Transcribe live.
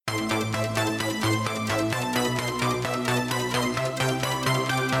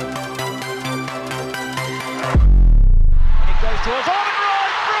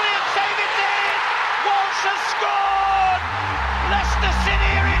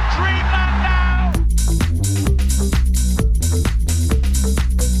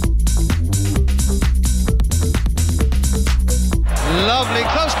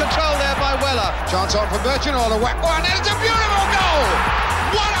Virgin all the way. Oh, and it's a beautiful goal!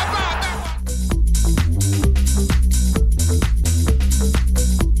 What about that one?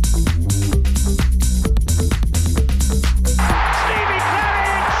 Stevie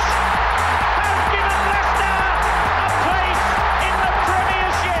Claridge has given Leicester a place in the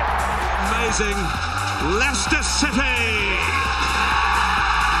Premiership. Amazing. Leicester City.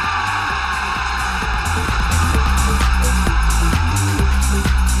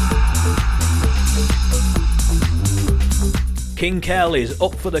 King Kell is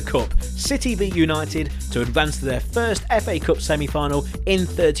up for the cup. City beat United to advance to their first FA Cup semi-final in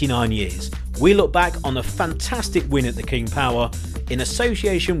 39 years. We look back on the fantastic win at the King Power in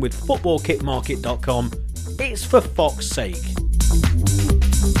association with footballkitmarket.com. It's for Fox's sake.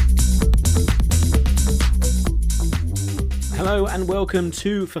 Hello and welcome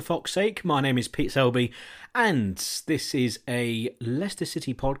to For Fox's Sake. My name is Pete Selby and this is a Leicester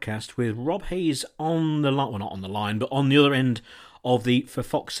City podcast with Rob Hayes on the line, well not on the line, but on the other end of the For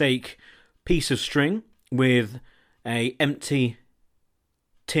Fox's Sake piece of string with a empty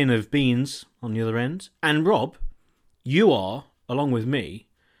tin of beans on the other end. And Rob, you are, along with me,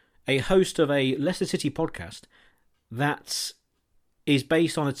 a host of a Leicester City podcast that is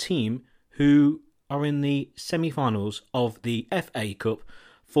based on a team who are in the semi-finals of the FA Cup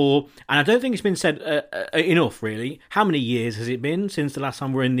for, and I don't think it's been said enough really, how many years has it been since the last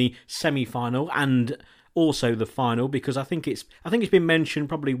time we're in the semi-final and also the final, because I think it's been mentioned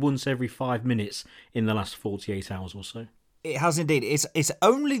probably once every 5 minutes in the last 48 hours or so. It has indeed. It's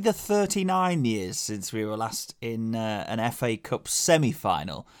only the 39 years since we were last in an FA Cup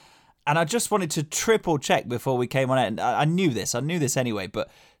semi-final. And I just wanted to triple check before we came on it. And I knew this anyway,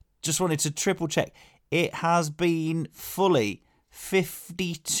 but just wanted to triple check. It has been fully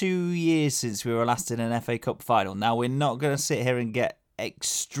 52 years since we were last in an FA Cup final. Now, we're not going to sit here and get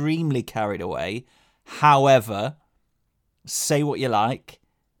extremely carried away. However, say what you like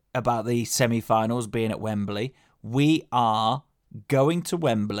about the semi-finals being at Wembley. We are going to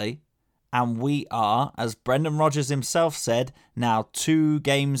Wembley, and we are, as Brendan Rodgers himself said, now 2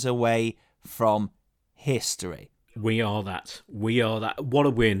 games away from history. We are that. What a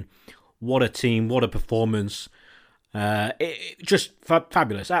win. What a team. What a performance. Just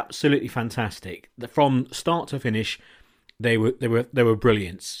fabulous. Absolutely fantastic. From start to finish, they were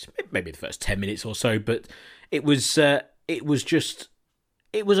brilliant. Maybe the first 10 minutes or so, but it was a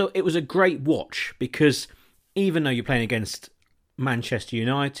great watch, because even though you're playing against Manchester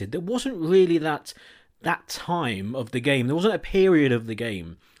United, there wasn't really that time of the game. There wasn't a period of the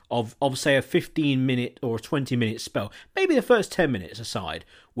game of say a 15-minute or a 20-minute spell, maybe the first 10 minutes aside,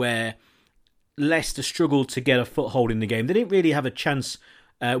 where Leicester struggled to get a foothold in the game. They didn't really have a chance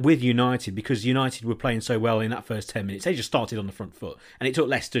with United, because United were playing so well in that first 10 minutes. They just started on the front foot, and it took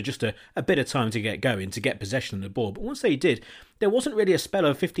Leicester just a bit of time to get going, to get possession of the ball. But once they did, there wasn't really a spell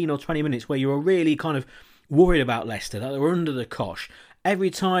of 15 or 20 minutes where you were really kind of worried about Leicester, that they were under the cosh. Every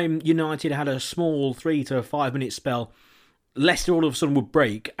time United had a small 3 to 5 minute spell, Leicester all of a sudden would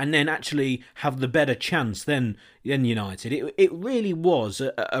break and then actually have the better chance than United. It really was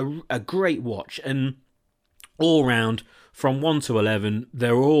a great watch, and all round from 1 to 11,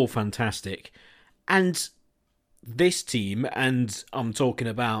 they were all fantastic. And this team, and I'm talking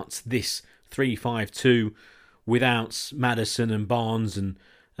about this 3-5-2 without Maddison and Barnes and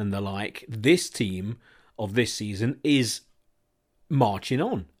the like, this team of this season is marching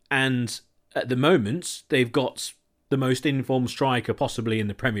on. And at the moment, they've got the most informed striker possibly in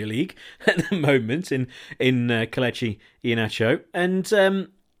the Premier League at the moment in Kelechi Iheanacho,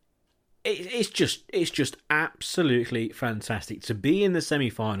 and it's just absolutely fantastic to be in the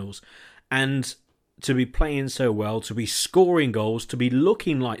semi-finals and to be playing so well, to be scoring goals, to be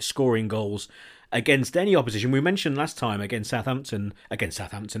looking like scoring goals against any opposition. We mentioned last time against Southampton.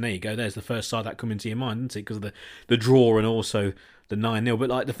 There you go. There's the first side that come into your mind, isn't it? Because of the draw and also the 9-0. But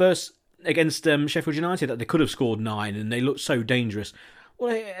like the first against Sheffield United, that they could have scored 9 and they looked so dangerous.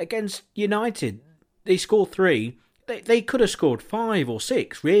 Well, against United, they scored 3. They could have scored 5 or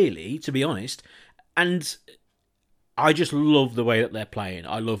 6, really, to be honest. And I just love the way that they're playing.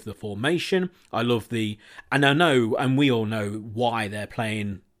 I love the formation. And I know, and we all know why they're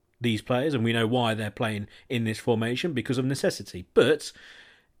playing these players, and we know why they're playing in this formation, because of necessity. But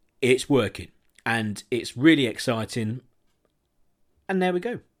it's working, and it's really exciting. And there we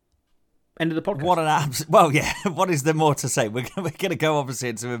go. End of the podcast. What is there more to say? We're going to go obviously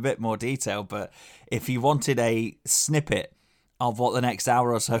into a bit more detail, but if you wanted a snippet of what the next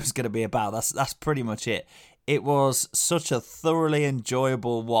hour or so is going to be about, that's pretty much it. It was such a thoroughly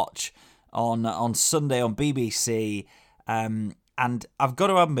enjoyable watch on Sunday on BBC, and I've got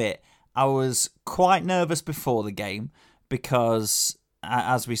to admit, I was quite nervous before the game because,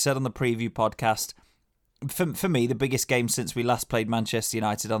 as we said on the preview podcast, for me, the biggest game since we last played Manchester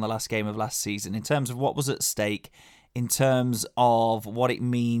United on the last game of last season, in terms of what was at stake, in terms of what it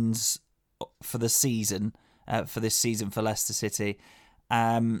means for the season, for this season for Leicester City.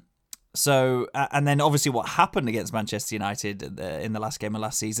 So, and then obviously what happened against Manchester United in the last game of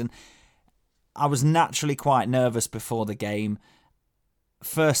last season, I was naturally quite nervous before the game.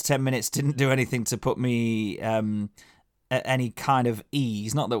 First 10 minutes didn't do anything to put me at any kind of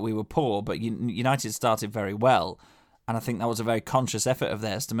ease. Not that we were poor, but United started very well. And I think that was a very conscious effort of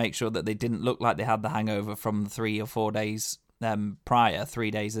theirs to make sure that they didn't look like they had the hangover from 3 or 4 days prior,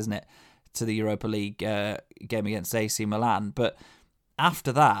 3 days, isn't it, to the Europa League game against AC Milan. But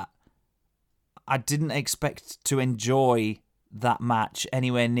after that, I didn't expect to enjoy that match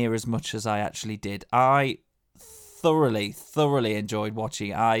anywhere near as much as I actually did. I thoroughly enjoyed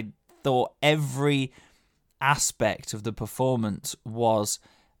watching. I thought every aspect of the performance was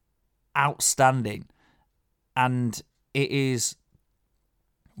outstanding, and it is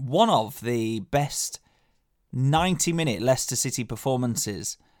one of the best 90-minute Leicester City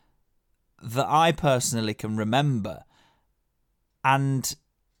performances that I personally can remember. And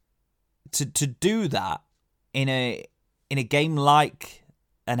to do that in a game like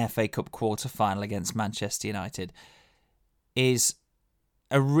an FA Cup quarter-final against Manchester United is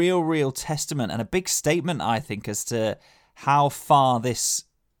a real testament and a big statement, I think, as to how far this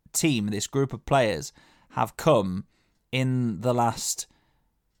team, this group of players, have come in the last,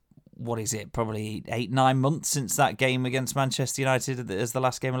 probably 8-9 months since that game against Manchester United as the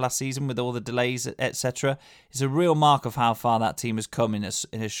last game of last season, with all the delays, etc. It's a real mark of how far that team has come in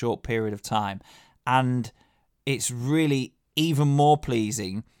a short period of time. And it's really even more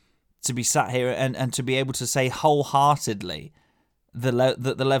pleasing to be sat here and to be able to say wholeheartedly that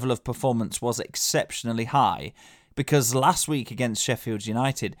the level of performance was exceptionally high. Because last week against Sheffield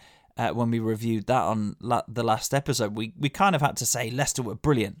United, when we reviewed that on the last episode, we kind of had to say Leicester were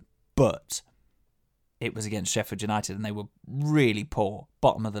brilliant, but it was against Sheffield United and they were really poor,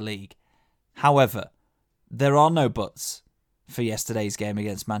 bottom of the league. However, there are no buts for yesterday's game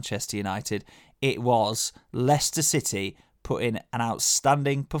against Manchester United. It was Leicester City put in an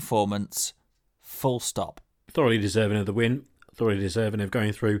outstanding performance, full stop. Thoroughly deserving of the win, thoroughly deserving of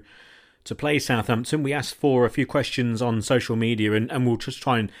going through to play Southampton. We asked for a few questions on social media and we'll just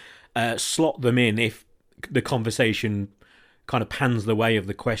try and slot them in if the conversation kind of pans the way of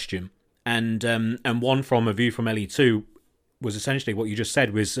the question. And one from a view from LE2 was essentially what you just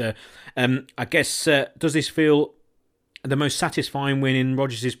said was, I guess, does this feel the most satisfying win in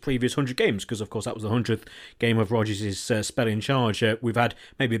Rodgers' previous 100 games? Because, of course, that was the 100th game of Rodgers' spell in charge. We've had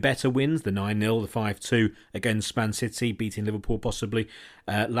maybe better wins, the 9-0, the 5-2 against Man City, beating Liverpool possibly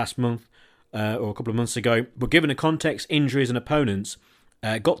last month or a couple of months ago. But given the context, injuries and opponents,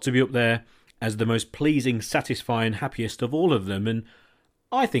 got to be up there as the most pleasing, satisfying, happiest of all of them. And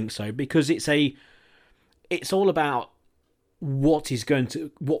I think so, because it's all about what is going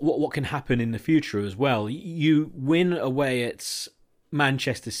to what can happen in the future as well. You win away at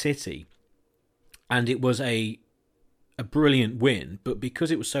Manchester City, and it was a brilliant win, but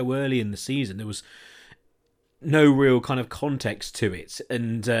because it was so early in the season, there was no real kind of context to it.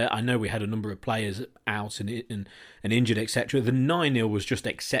 And I know we had a number of players out and injured, etc. The 9-0 was just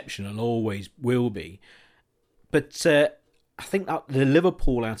exceptional, always will be. But I think that the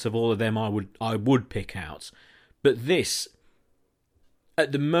Liverpool out of all of them, I would pick out. But this,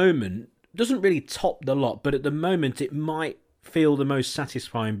 at the moment, doesn't really top the lot, but at the moment it might feel the most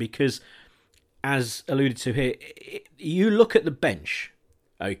satisfying because, as alluded to here, you look at the bench,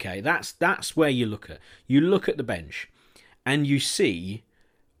 okay, that's where you look at. You look at the bench and you see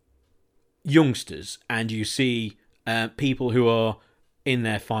youngsters and you see people who are in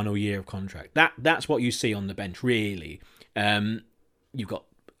their final year of contract. That's what you see on the bench, really. You've got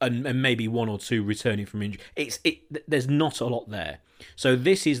and maybe one or two returning from injury. There's not a lot there. So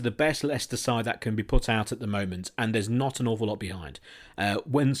this is the best Leicester side that can be put out at the moment, and there's not an awful lot behind.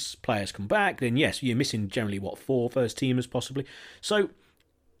 Once players come back, then yes, you're missing generally, 4 first teamers possibly. So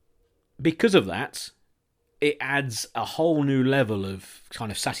because of that, it adds a whole new level of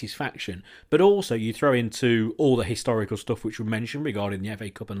kind of satisfaction. But also you throw into all the historical stuff which we mentioned regarding the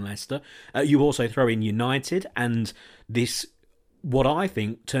FA Cup and Leicester. You also throw in United and this what I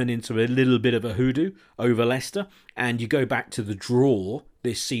think turned into a little bit of a hoodoo over Leicester. And you go back to the draw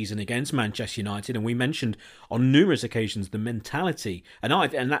this season against Manchester United, and we mentioned on numerous occasions the mentality,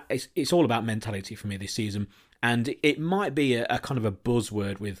 it's all about mentality for me this season. And it might be a kind of a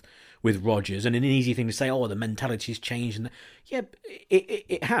buzzword with Rodgers, and an easy thing to say, oh, the mentality's changed. And yeah,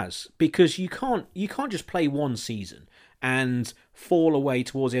 it has, because you can't just play one season and fall away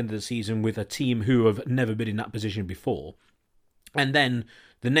towards the end of the season with a team who have never been in that position before. And then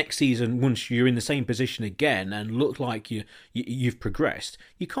the next season, once you're in the same position again and look like you've progressed,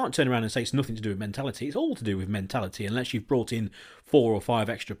 you can't turn around and say it's nothing to do with mentality. It's all to do with mentality, unless you've brought in 4 or 5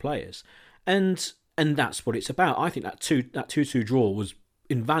 extra players. And that's what it's about. I think that 2-2 draw was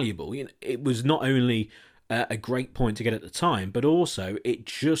invaluable. It was not only a great point to get at the time, but also it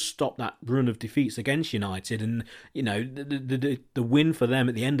just stopped that run of defeats against United. And the win for them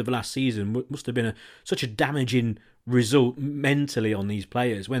at the end of last season must have been such a damaging result mentally on these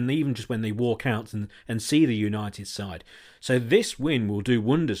players when they walk out and see the United side. So this win will do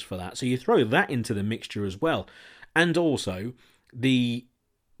wonders for that. So you throw that into the mixture as well, and also the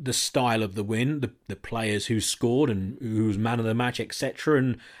style of the win, the players who scored and who was man of the match,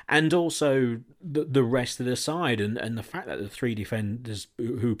 etc., and also the rest of the side, and the fact that the 3 defenders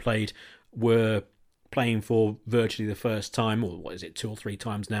who played were playing for virtually the first time, or what is it, 2 or 3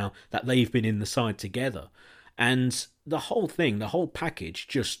 times now, that they've been in the side together. And the whole thing, the whole package,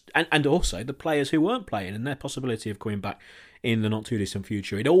 and also the players who weren't playing and their possibility of coming back in the not too distant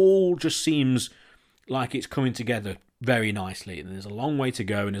future, it all just seems like it's coming together very nicely. And there's a long way to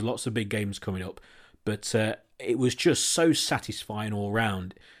go, and there's lots of big games coming up, but it was just so satisfying all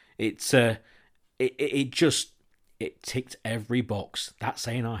round. It ticked every box. That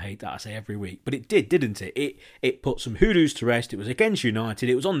saying, I hate that, I say every week, but it did, didn't it? It put some hoodoos to rest. It was against United.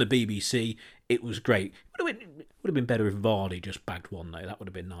 It was on the BBC. It was great. Would have been better if Vardy just bagged one, though. That would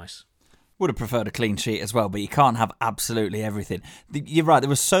have been nice. Would have preferred a clean sheet as well, but you can't have absolutely everything. You're right, there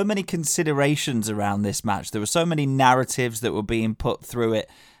were so many considerations around this match. There were so many narratives that were being put through it,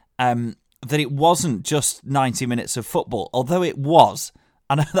 that it wasn't just 90 minutes of football, although it was.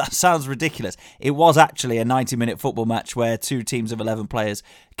 I know that sounds ridiculous. It was actually a 90-minute football match where 2 teams of 11 players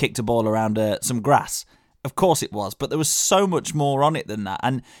kicked a ball around some grass. Of course it was, but there was so much more on it than that.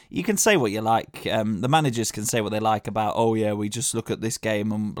 And you can say what you like. The managers can say what they like about, oh yeah, we just look at this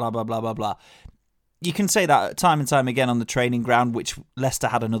game and blah, blah, blah, blah, blah. You can say that time and time again on the training ground, which Leicester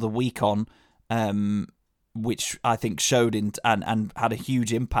had another week on, which I think showed and had a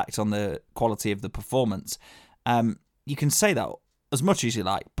huge impact on the quality of the performance. You can say that as much as you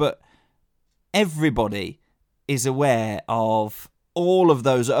like, but everybody is aware of all of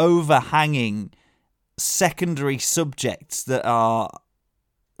those overhanging secondary subjects that are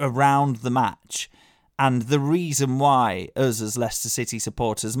around the match, and the reason why us as Leicester City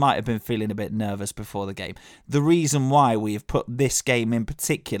supporters might have been feeling a bit nervous before the game, the reason why we have put this game in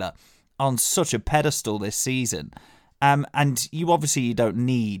particular on such a pedestal this season. And you don't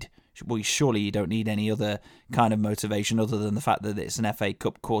need, well, surely you don't need any other kind of motivation other than the fact that it's an FA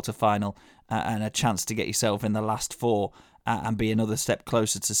Cup quarter-final and a chance to get yourself in the last 4 and be another step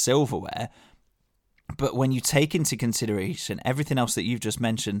closer to silverware. But when you take into consideration everything else that you've just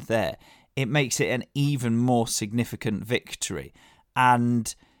mentioned there, it makes it an even more significant victory.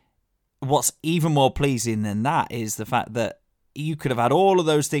 And what's even more pleasing than that is the fact that you could have had all of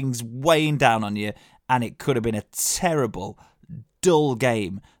those things weighing down on you, and it could have been a terrible, dull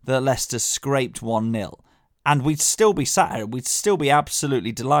game that Leicester scraped 1-0. And we'd still be sat here, we'd still be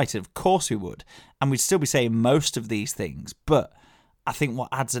absolutely delighted, of course we would, and we'd still be saying most of these things. But I think what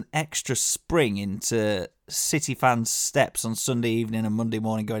adds an extra spring into City fans' steps on Sunday evening and Monday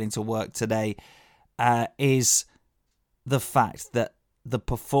morning going into work today is the fact that the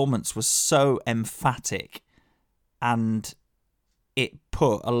performance was so emphatic, and it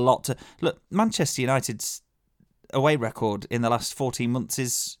put a lot to... Look, Manchester United's away record in the last 14 months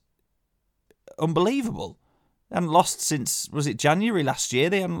is unbelievable. They hadn't lost since, was it January last year?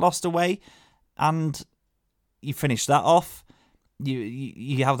 They hadn't lost away, and you finish that off.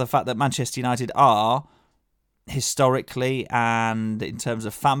 You have the fact that Manchester United are, historically and in terms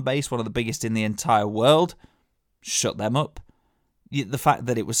of fan base, one of the biggest in the entire world. Shut them up. The fact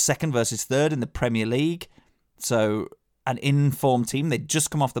that it was second versus third in the Premier League, so an in-form team. They'd just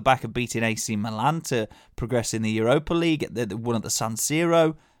come off the back of beating AC Milan to progress in the Europa League. They won at the San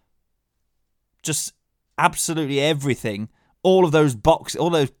Siro. Just absolutely everything. All of those boxes,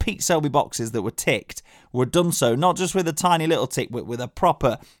 all those Pete Selby boxes that were ticked were done so, not just with a tiny little tick, but with a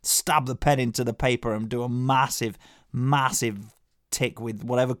proper stab the pen into the paper and do a massive, massive tick with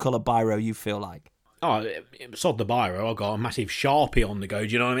whatever colour biro you feel like. Oh, sod the biro. I got a massive Sharpie on the go. Do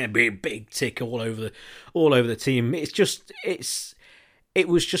you know what I mean? Big tick all over the team. It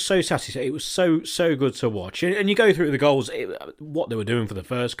was just so satisfying. It was so good to watch. And you go through the goals. What they were doing for the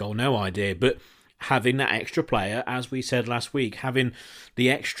first goal, no idea. But having that extra player, as we said last week, having the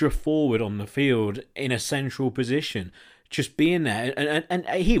extra forward on the field in a central position, just being there, and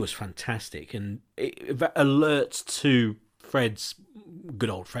he was fantastic. And alert to Fred's, good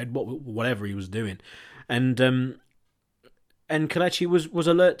old Fred, whatever he was doing, and Kelechi was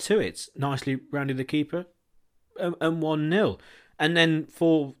alert to it. Nicely rounded the keeper, and 1-0. And then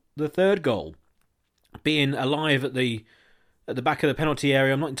for the third goal, being alive at the back of the penalty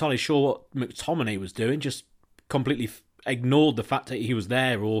area, I'm not entirely sure what McTominay was doing. Just completely ignored the fact that he was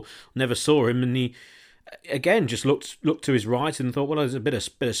there or never saw him, and he again just looked to his right and thought, well, there's a bit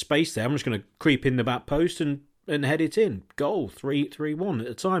of space there. I'm just going to creep in the back post and head it in. Goal 3-1 at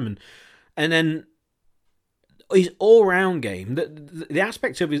the time, and then his all-round game, the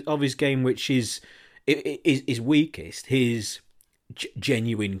aspect of his game which is weakest, his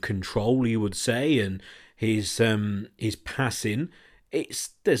genuine control, you would say, and his passing.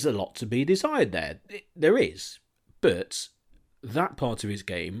 There's a lot to be desired there. There is, but that part of his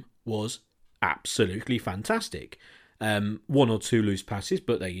game was absolutely fantastic. 1 or 2 loose passes,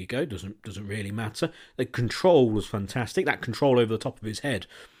 but there you go. Doesn't really matter. The control was fantastic. That control over the top of his head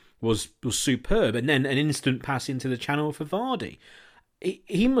was superb. And then an instant pass into the channel for Vardy.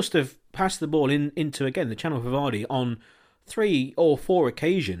 He must have passed the ball into again the channel for Vardy on 3 or 4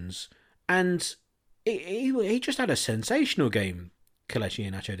 occasions, and he just had a sensational game. Kelechi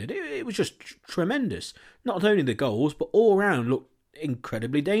Iheanacho did. It was just tremendous. Not only the goals, but all round looked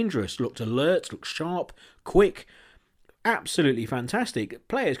incredibly dangerous. Looked alert. Looked sharp. Quick. Absolutely fantastic.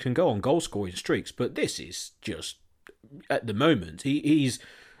 Players can go on goal scoring streaks, but this is just, at the moment, he's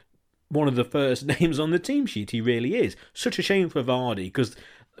one of the first names on the team sheet. He really is. Such a shame for Vardy, because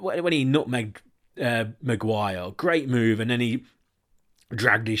when he nutmegged Maguire, great move, and then he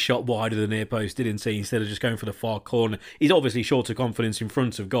dragged his shot wide of the near post, didn't he, instead of just going for the far corner. He's obviously short of confidence in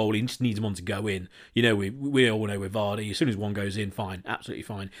front of goal. He just needs one to go in. You know, we all know with Vardy, as soon as one goes in, fine, absolutely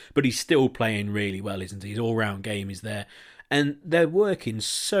fine. But he's still playing really well, isn't he? His all-round game is there. And they're working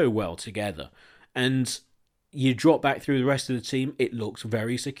so well together. And you drop back through the rest of the team, it looks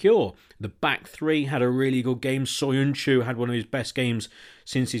very secure. The back three had a really good game. Soyuncu had one of his best games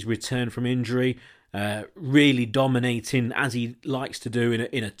since his return from injury. Really dominating, as he likes to do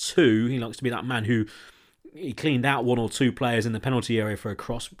in a 2. He likes to be that man who he cleaned out 1 or 2 players in the penalty area for a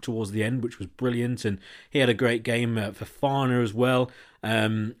cross towards the end, which was brilliant. And he had a great game. Fofana as well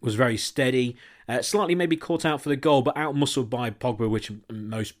was very steady. Slightly maybe caught out for the goal, but out-muscled by Pogba, which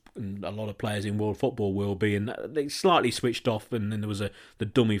a lot of players in world football will be. And they slightly switched off, and then there was the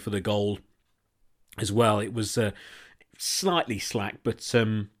dummy for the goal as well. It was slightly slack, but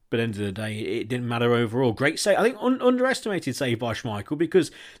at the end of the day, it didn't matter overall. Great save. I think underestimated save by Schmeichel, because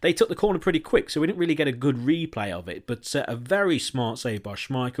they took the corner pretty quick, so we didn't really get a good replay of it. But a very smart save by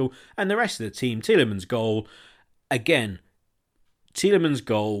Schmeichel. And the rest of the team, Tielemans' goal. Again, Tielemans'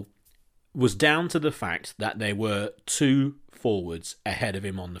 goal was down to the fact that there were 2 forwards ahead of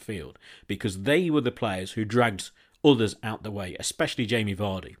him on the field, because they were the players who dragged others out the way, especially Jamie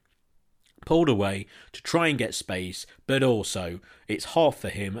Vardy. Pulled away to try and get space, but also it's half for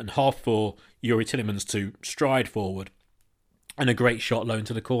him and half for Youri Tielemans to stride forward, and a great shot low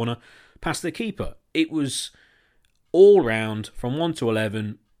into the corner past the keeper. It was all round from 1 to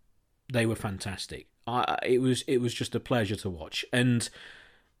 11. They were fantastic. It was just a pleasure to watch, and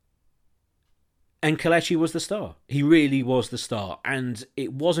Kelechi was the star. He really was the star. And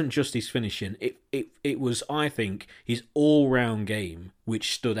it wasn't just his finishing. It was, I think, his all-round game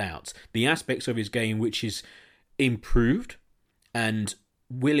which stood out. The aspects of his game which is improved. And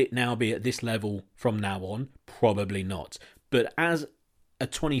will it now be at this level from now on? Probably not. But as a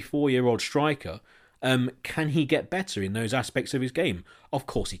 24-year-old striker, can he get better in those aspects of his game? Of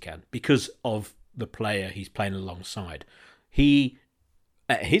course he can, because of the player he's playing alongside. He,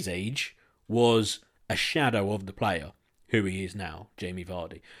 at his age, was a shadow of the player who he is now, Jamie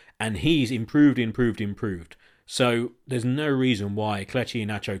Vardy. And he's improved. So there's no reason why Kelechi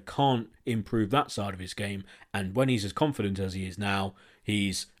Iheanacho can't improve that side of his game. And when he's as confident as he is now,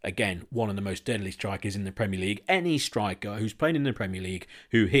 he's, again, one of the most deadly strikers in the Premier League. Any striker who's playing in the Premier League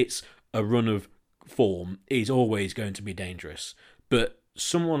who hits a run of form is always going to be dangerous. But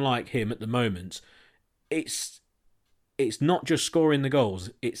someone like him at the moment, it's not just scoring the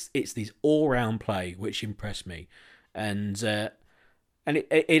goals. It's this all-round play which impressed me, and And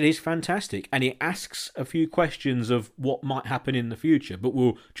it is fantastic. And it asks a few questions of what might happen in the future, but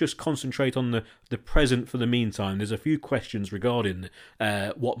we'll just concentrate on the present for the meantime. There's a few questions regarding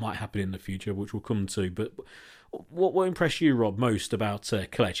what might happen in the future, which we'll come to. But what impressed you, Rob, most about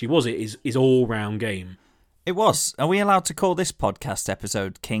Kelechi? Was it his all-round game? It was. Are we allowed to call this podcast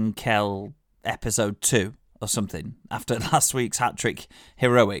episode King Kel episode 2 or something after last week's hat-trick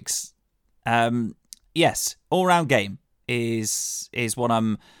heroics? Yes, all-round game is what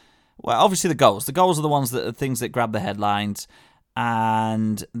I'm... Well, obviously the goals. The goals are the ones that are things that grab the headlines.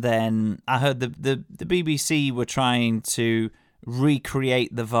 And then I heard the BBC were trying to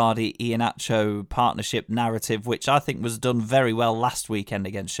recreate the Vardy-Iheanacho partnership narrative, which I think was done very well last weekend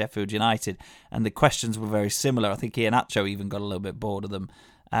against Sheffield United. And the questions were very similar. I think Iheanacho even got a little bit bored of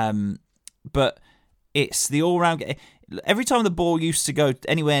them. But it's the all-round... Every time the ball used to go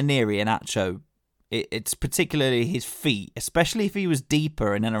anywhere near Iheanacho, it's particularly his feet, especially if he was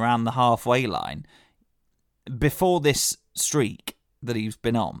deeper in and around the halfway line, before this streak that he's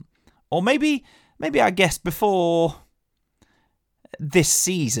been on. Or maybe I guess before this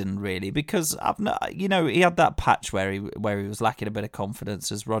season, really, because he had that patch where he was lacking a bit of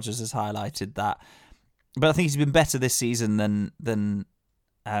confidence, as Rodgers has highlighted that. But I think he's been better this season than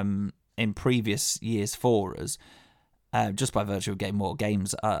in previous years for us, just by virtue of getting more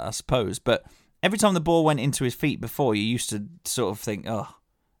games, I suppose. But every time the ball went into his feet before, you used to sort of think, oh,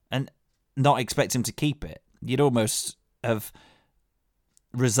 and not expect him to keep it. You'd almost have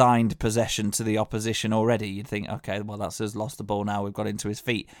resigned possession to the opposition already. You'd think, okay, well, that's us, lost the ball now, we've got into his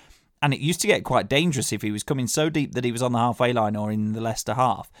feet. And it used to get quite dangerous if he was coming so deep that he was on the halfway line or in the Leicester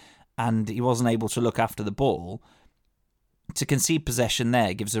half, and he wasn't able to look after the ball. To concede possession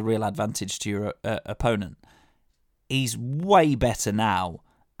there gives a real advantage to your opponent. He's way better now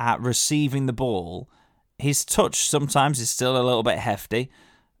at receiving the ball. His touch sometimes is still a little bit hefty,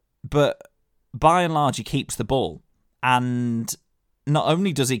 but by and large he keeps the ball. And not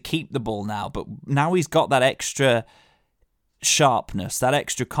only does he keep the ball now, but now he's got that extra sharpness, that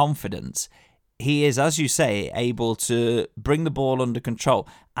extra confidence. He is, as you say, able to bring the ball under control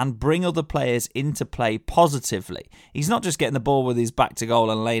and bring other players into play positively. He's not just getting the ball with his back to goal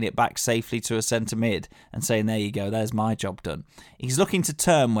and laying it back safely to a centre mid and saying, there you go, there's my job done. He's looking to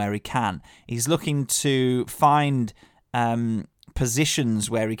turn where he can. He's looking to find positions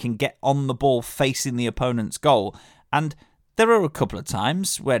where he can get on the ball facing the opponent's goal. And there are a couple of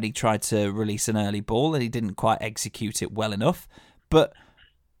times where he tried to release an early ball and he didn't quite execute it well enough. But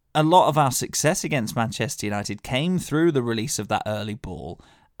a lot of our success against Manchester United came through the release of that early ball,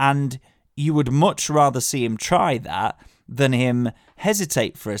 and you would much rather see him try that than him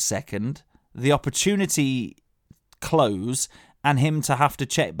hesitate for a second, the opportunity close, and him to have to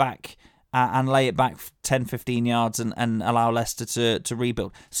check back and lay it back 10, 15 yards and allow Leicester to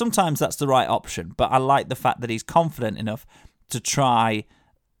rebuild. Sometimes that's the right option, but I like the fact that he's confident enough to try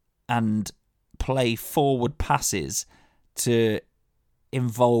and play forward passes to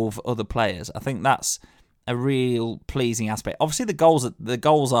involve other players. I think that's a real pleasing aspect. Obviously, the goals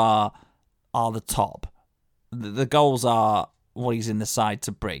are the top. The goals are what he's in the side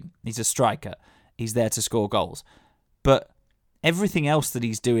to bring. He's a striker. He's there to score goals. But everything else that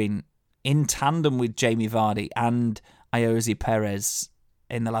he's doing in tandem with Jamie Vardy and Ayoze Perez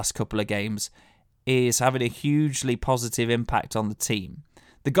in the last couple of games is having a hugely positive impact on the team.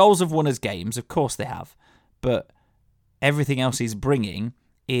 The goals have won us games, of course they have, but everything else he's bringing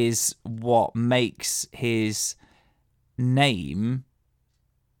is what makes his name,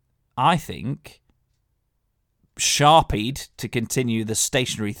 I think, sharpied, to continue the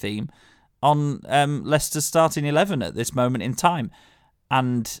stationary theme, on Leicester's starting 11 at this moment in time.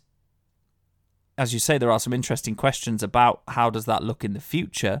 And as you say, there are some interesting questions about how does that look in the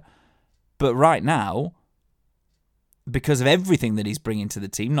future. But right now, because of everything that he's bringing to the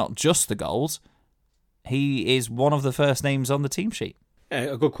team, not just the goals, he is one of the first names on the team sheet.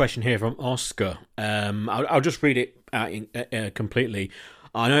 A good question here from Oscar. I'll just read it out completely.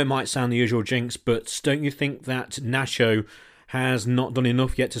 I know it might sound the usual jinx, but don't you think that Nacho has not done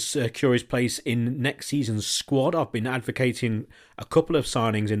enough yet to secure his place in next season's squad? I've been advocating a couple of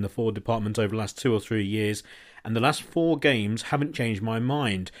signings in the forward department over the last 2 or 3 years, and the last 4 games haven't changed my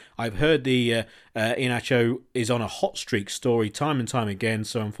mind. I've heard the Iheanacho is on a hot streak story time and time again,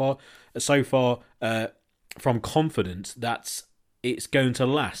 so far from confident that it's going to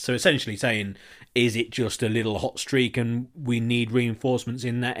last. So essentially saying, is it just a little hot streak and we need reinforcements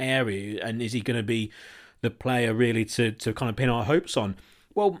in that area? And is he going to be the player really to kind of pin our hopes on?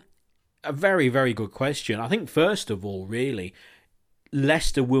 Well, a very, very good question. I think first of all, really,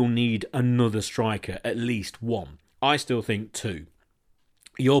 Leicester will need another striker, at least one. I still think 2.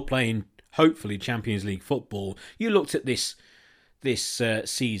 You're playing, hopefully, Champions League football. You looked at this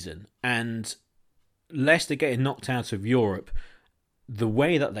season, and Leicester getting knocked out of Europe the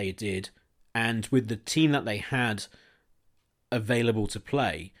way that they did, and with the team that they had available to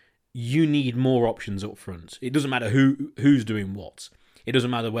play, you need more options up front. It doesn't matter who's doing what. It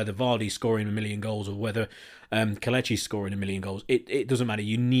doesn't matter whether Vardy's scoring 1 million goals or whether Kelechi's scoring 1 million goals. It doesn't matter.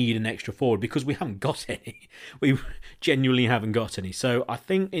 You need an extra forward because we haven't got any. We genuinely haven't got any. So I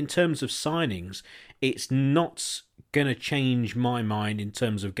think in terms of signings, it's not going to change my mind in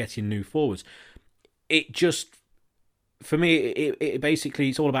terms of getting new forwards. It just, for me, it basically,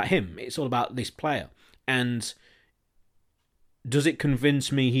 it's all about him. It's all about this player. And does it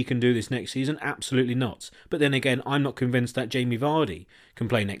convince me he can do this next season? Absolutely not. But then again, I'm not convinced that Jamie Vardy can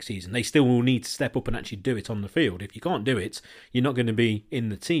play next season. They still will need to step up and actually do it on the field. If you can't do it, you're not going to be in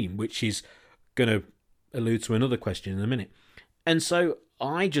the team, which is going to allude to another question in a minute. And so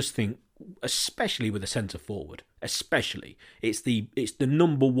I just think, especially with a centre forward, it's the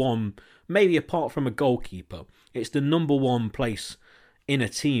number one, maybe apart from a goalkeeper, it's the number one place in a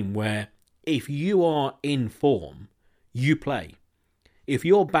team where if you are in form, you play. If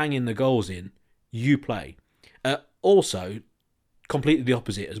you're banging the goals in, you play. Also, completely the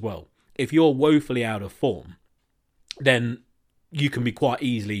opposite as well. If you're woefully out of form, then you can be quite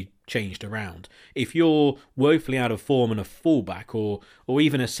easily changed around. If you're woefully out of form and a fullback or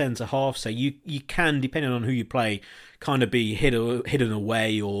even a centre half, say, you can, depending on who you play, kind of be hidden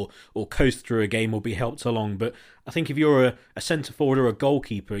away or coast through a game or be helped along. But I think if you're a centre forward or a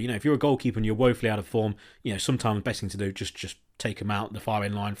goalkeeper, if you're a goalkeeper and you're woefully out of form, sometimes the best thing to do just take them out the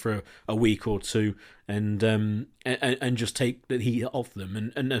firing line for a week or two and just take the heat off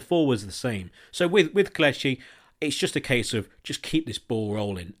them. And the forwards the same. So with Kelechi, it's just a case of just keep this ball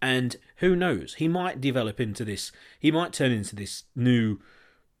rolling. And who knows? He might develop into this. He might turn into this new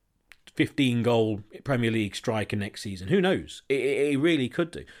 15-goal Premier League striker next season. Who knows? It really could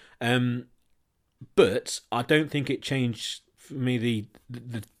do. But I don't think it changed for me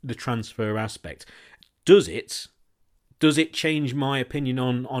the transfer aspect. Does it? Does it change my opinion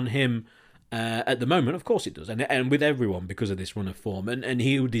on him at the moment? Of course it does. And with everyone because of this run of form. And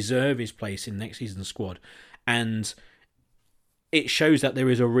he'll deserve his place in next season's squad. And it shows that there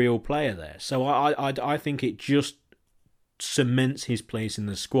is a real player there. So I think it just cements his place in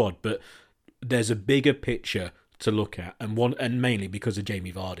the squad. But there's a bigger picture to look at, and mainly because of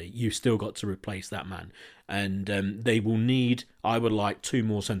Jamie Vardy, you've still got to replace that man. And they will need, I would like, 2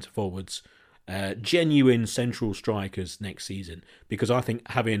 more centre forwards, genuine central strikers next season, because I think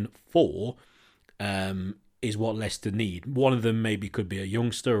having 4 is what Leicester need. One of them maybe could be a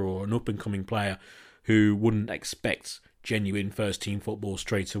youngster or an up and coming player who wouldn't expect genuine first-team football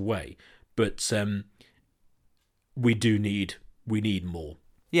straight away. But we need more.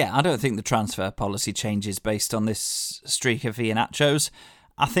 Yeah, I don't think the transfer policy changes based on this streak of Iheanachos.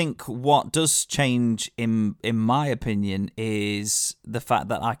 I think what does change, in my opinion, is the fact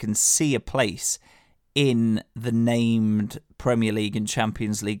that I can see a place in the named Premier League and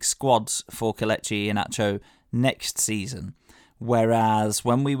Champions League squads for Kelechi Iheanacho next season. Whereas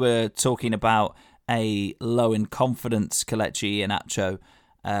when we were talking about a low in confidence Kelechi Iheanacho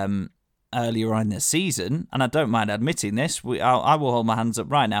earlier on in the season, and I don't mind admitting this, I will hold my hands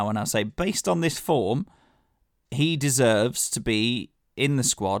up right now and I'll say, based on this form, he deserves to be in the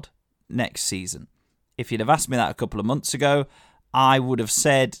squad next season. If you'd have asked me that a couple of months ago, I would have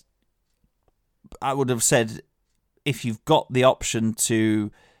said if you've got the option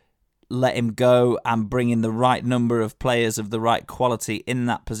to let him go and bring in the right number of players of the right quality in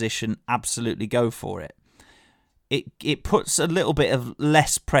that position, absolutely go for it. It puts a little bit of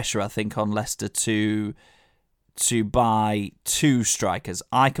less pressure, I think, on Leicester to buy 2 strikers.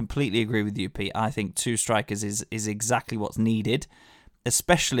 I completely agree with you, Pete. I think 2 strikers is exactly what's needed,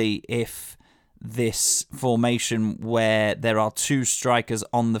 especially if this formation where there are 2 strikers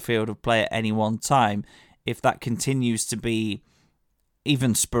on the field of play at any one time, if that continues to be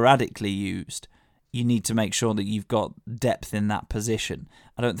even sporadically used, you need to make sure that you've got depth in that position.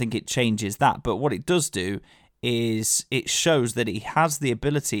 I don't think it changes that, but what it does do is it shows that he has the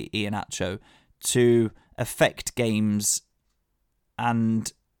ability, Iheanacho, to affect games,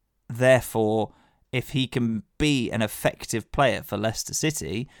 and therefore, if he can be an effective player for Leicester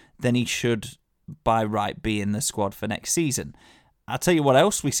City, then he should, by right, be in the squad for next season. I'll tell you what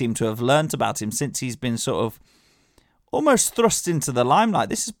else we seem to have learnt about him since he's been sort of almost thrust into the limelight.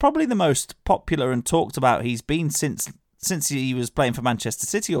 This is probably the most popular and talked about he's been since he was playing for Manchester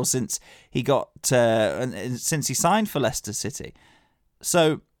City, or since he signed for Leicester City.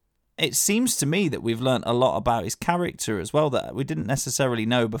 So it seems to me that we've learnt a lot about his character as well that we didn't necessarily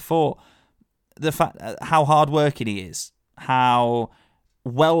know before. The fact how hardworking he is, how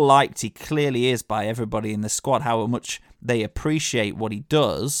well liked he clearly is by everybody in the squad, how much they appreciate what he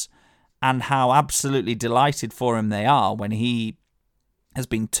does, and how absolutely delighted for him they are when he has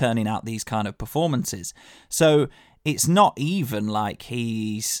been turning out these kind of performances. So it's not even like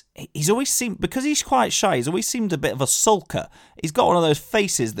he's always seemed, because he's quite shy, he's always seemed a bit of a sulker. He's got one of those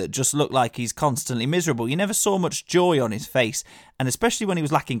faces that just look like he's constantly miserable. You never saw much joy on his face, and especially when he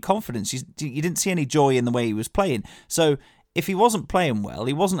was lacking confidence, you didn't see any joy in the way he was playing. So if he wasn't playing well,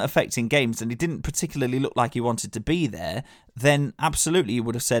 he wasn't affecting games, and he didn't particularly look like he wanted to be there, then absolutely you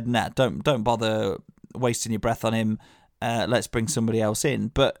would have said, nah, don't bother wasting your breath on him, let's bring somebody else in.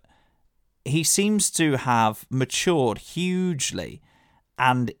 But he seems to have matured hugely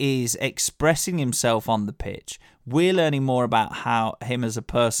and is expressing himself on the pitch. We're learning more about him as a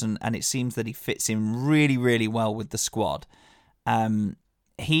person, and it seems that he fits in really, really well with the squad.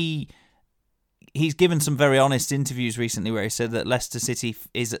 He's given some very honest interviews recently where he said that Leicester City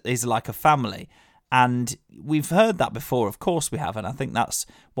is like a family. And we've heard that before, of course we have, and I think that's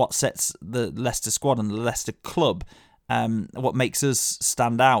what sets the Leicester squad and the Leicester club, what makes us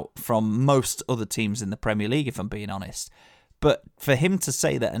stand out from most other teams in the Premier League, if I'm being honest. But for him to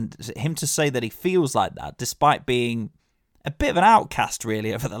say that, and him to say that he feels like that, despite being a bit of an outcast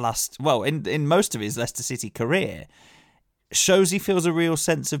really over the last, well, in most of his Leicester City career, shows he feels a real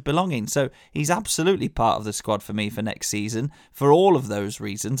sense of belonging. So he's absolutely part of the squad for me for next season, for all of those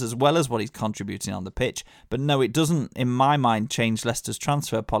reasons, as well as what he's contributing on the pitch. But no, it doesn't, in my mind, change Leicester's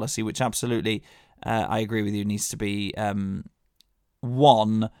transfer policy, which absolutely, I agree with you, needs to be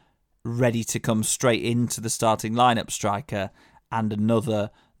one, ready to come straight into the starting lineup striker, and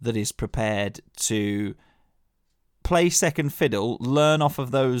another that is prepared to play second fiddle, learn off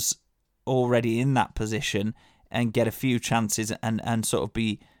of those already in that position, and get a few chances and sort of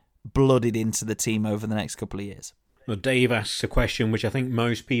be blooded into the team over the next couple of years. Well, Dave asks a question which I think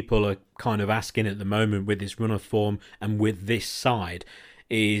most people are kind of asking at the moment with this run of form and with this side,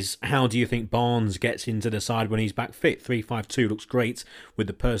 is how do you think Barnes gets into the side when he's back fit? 3-5-2 looks great with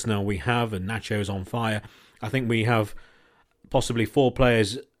the personnel we have, and Nacho's on fire. I think we have possibly 4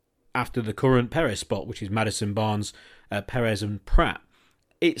 players after the current Perez spot, which is Maddison, Barnes, Perez and Pratt.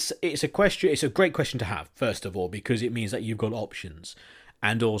 It's a question. It's a great question to have, first of all, because it means that you've got options,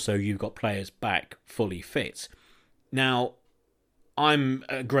 and also you've got players back fully fit. Now, I'm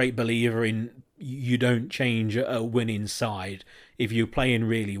a great believer in you don't change a winning side if you're playing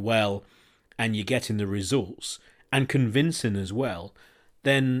really well and you're getting the results and convincing as well.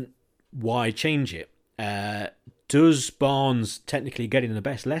 Then why change it? Does Barnes technically get in the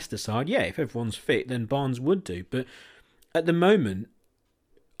best Leicester side? Yeah, if everyone's fit, then Barnes would do. But at the moment,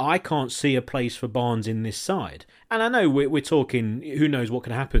 I can't see a place for Barnes in this side. And I know we're talking, who knows what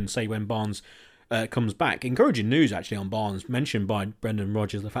can happen, say, when Barnes comes back. Encouraging news, actually, on Barnes, mentioned by Brendan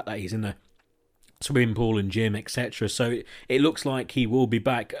Rodgers, the fact that he's in the swimming pool and gym, etc. So it looks like he will be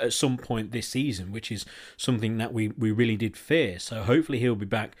back at some point this season, which is something that we really did fear. So hopefully he'll be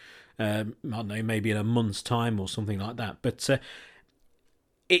back, I don't know, maybe in a month's time or something like that. But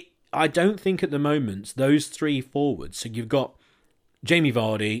I don't think at the moment those 3 forwards, so you've got Jamie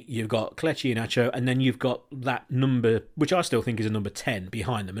Vardy, you've got Kelechi Iheanacho, and then you've got that number, which I still think is a number 10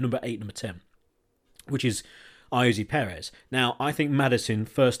 behind them, a number 8, number 10, which is Ayoze Perez. Now, I think Maddison,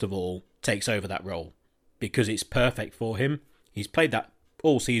 first of all, takes over that role because it's perfect for him. He's played that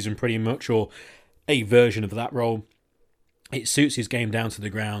all season pretty much, or a version of that role. It suits his game down to the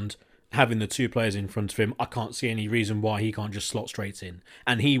ground. Having the 2 players in front of him, I can't see any reason why he can't just slot straight in.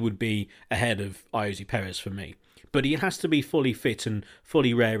 And he would be ahead of Ayoze Perez for me. But he has to be fully fit and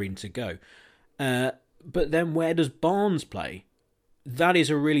fully raring to go. But then where does Barnes play? That is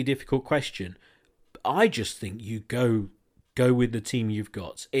a really difficult question. I just think you go with the team you've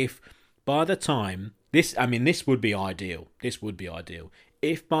got. If by the time this would be ideal. This would be ideal.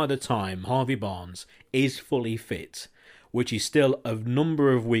 If by the time Harvey Barnes is fully fit, which is still a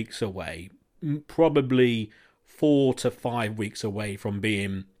number of weeks away, probably 4 to 5 weeks away from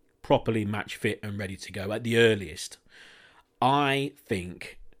being properly match fit and ready to go at the earliest, I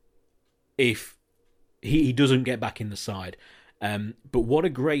think if he doesn't get back in the side, but what a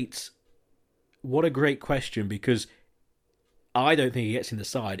great question, because I don't think he gets in the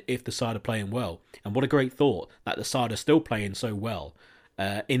side if the side are playing well. And what a great thought that the side are still playing so well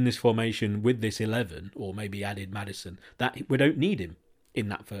in this formation with this 11, or maybe added Maddison, that we don't need him in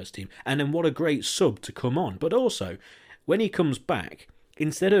that first team. And then what a great sub to come on. But also, when he comes back,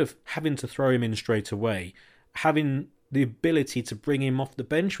 instead of having to throw him in straight away, having the ability to bring him off the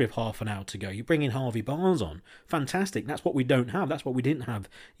bench with half an hour to go. You bring in Harvey Barnes on. Fantastic. That's what we don't have. That's what we didn't have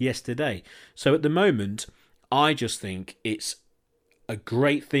yesterday. So at the moment, I just think it's a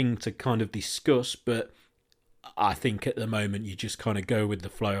great thing to kind of discuss, but I think at the moment you just kind of go with the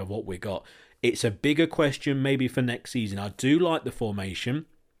flow of what we got. It's a bigger question maybe for next season. I do like the formation.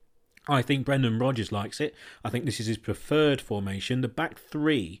 I think Brendan Rodgers likes it. I think this is his preferred formation. The back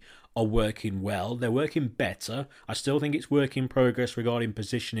three are working well. They're working better. I still think it's work in progress regarding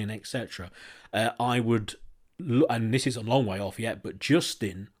positioning, etc. I would, and this is a long way off yet, but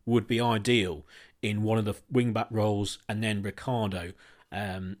Justin would be ideal in one of the wing-back roles, and then Ricardo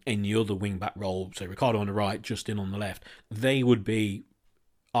in the other wing-back role. So Ricardo on the right, Justin on the left. They would be,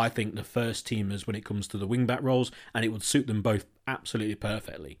 I think, the first teamers when it comes to the wing-back roles, and it would suit them both absolutely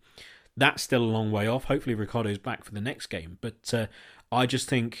perfectly. That's still a long way off. Hopefully Ricardo's back for the next game. But I just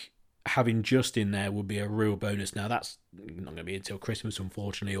think having Justin there would be a real bonus. Now, that's not going to be until Christmas,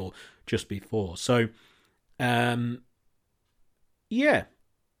 unfortunately, or just before. So, yeah,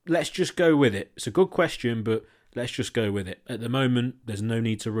 let's just go with it. It's a good question, but let's just go with it. At the moment, there's no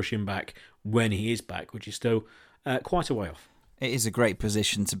need to rush him back when he is back, which is still quite a way off. It is a great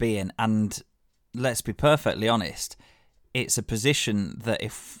position to be in, and let's be perfectly honest, it's a position that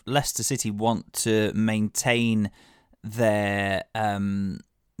if Leicester City want to maintain their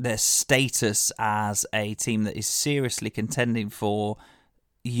status as a team that is seriously contending for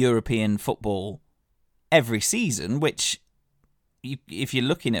European football every season, which if you're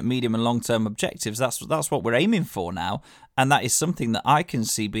looking at medium and long-term objectives, that's what we're aiming for now, and that is something that I can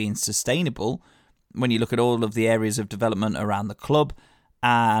see being sustainable when you look at all of the areas of development around the club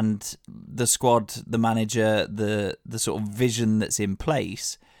and the squad, the manager, the sort of vision that's in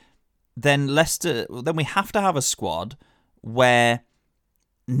place. Then we have to have a squad where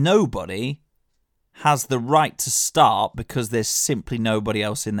nobody has the right to start because there's simply nobody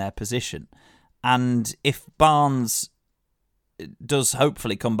else in their position. And if Barnes does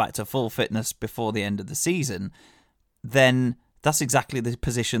hopefully come back to full fitness before the end of the season, then that's exactly the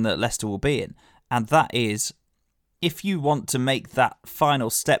position that Leicester will be in. And that is, if you want to make that final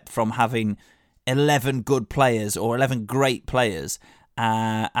step from having 11 good players or 11 great players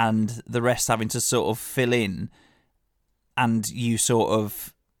and the rest having to sort of fill in, and you sort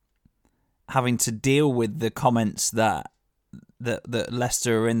of having to deal with the comments that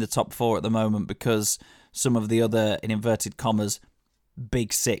Leicester are in the top four at the moment because some of the other, in inverted commas,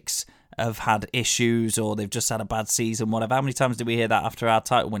 big six have had issues or they've just had a bad season, whatever. How many times did we hear that after our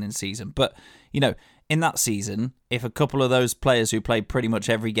title-winning season? But, in that season, if a couple of those players who played pretty much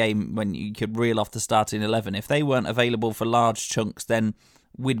every game when you could reel off the starting 11, if they weren't available for large chunks, then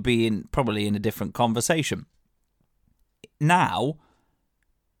we'd be probably in a different conversation. Now,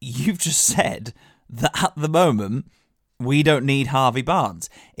 you've just said that at the moment, we don't need Harvey Barnes.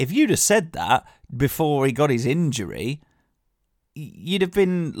 If you'd have said that before he got his injury, you'd have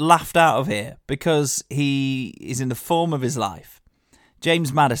been laughed out of here because he is in the form of his life.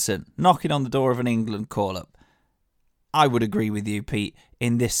 James Maddison, knocking on the door of an England call-up. I would agree with you, Pete.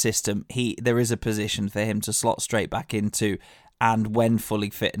 In this system, there is a position for him to slot straight back into, and when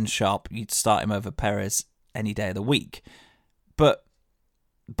fully fit and sharp, you'd start him over Perez any day of the week. But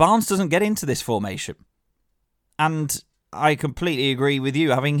Barnes doesn't get into this formation. And I completely agree with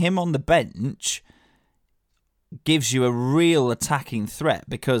you. Having him on the bench gives you a real attacking threat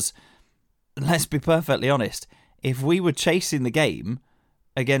because, let's be perfectly honest, if we were chasing the game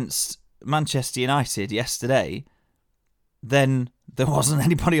against Manchester United yesterday, then there wasn't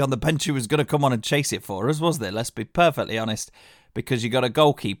anybody on the bench who was going to come on and chase it for us, was there? Let's be perfectly honest, because you got a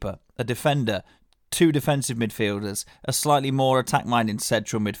goalkeeper, a defender, two defensive midfielders, a slightly more attack-minded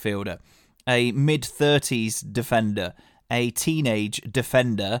central midfielder, a mid-30s defender, a teenage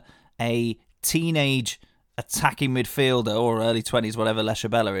defender, a teenage attacking midfielder, or early 20s, whatever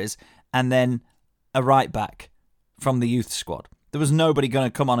Leshabella is, and then a right-back from the youth squad. There was nobody going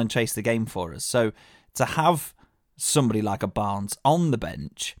to come on and chase the game for us. So to have somebody like a Barnes on the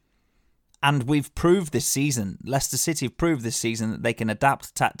bench, and we've proved this season, Leicester City have proved this season that they can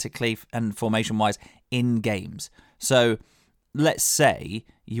adapt tactically and formation-wise in games. So let's say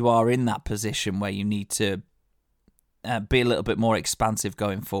you are in that position where you need to be a little bit more expansive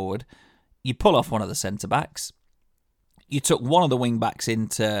going forward. You pull off one of the centre-backs. You took one of the wing-backs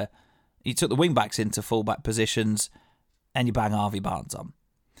into full-back positions, and you bang Harvey Barnes on.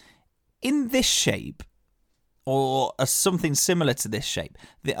 In this shape, or something similar to this shape,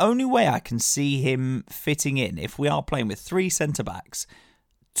 the only way I can see him fitting in, if we are playing with 3 centre-backs,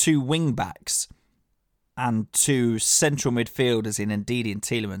 2 wing-backs, and 2 central midfielders in Ndidi and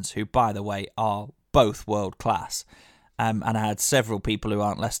Tielemans, who, by the way, are both world-class, And I had several people who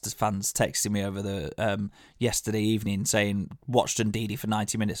aren't Leicester fans texting me over the yesterday evening saying, watched Ndidi for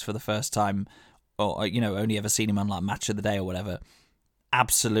 90 minutes for the first time, or only ever seen him on like Match of the Day or whatever.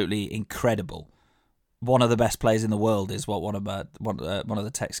 Absolutely incredible. One of the best players in the world is what one of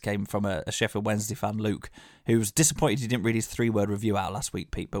the texts came from a Sheffield Wednesday fan, Luke, who was disappointed he didn't read his 3-word review out last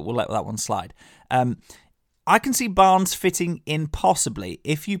week, Pete, but we'll let that one slide. I can see Barnes fitting in possibly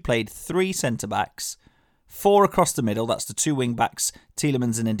if you played 3 centre-backs, 4 across the middle, that's the 2 wing-backs,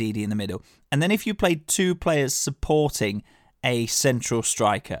 Tielemans and Ndidi in the middle, and then if you played 2 players supporting a central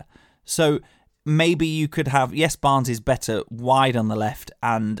striker. So maybe you could have, yes, Barnes is better wide on the left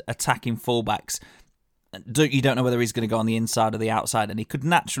and attacking fullbacks. You don't know whether he's going to go on the inside or the outside, and he could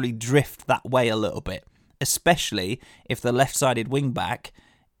naturally drift that way a little bit, especially if the left-sided wing-back,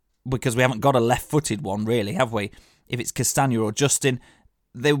 because we haven't got a left-footed one really, have we? If it's Castagna or Justin,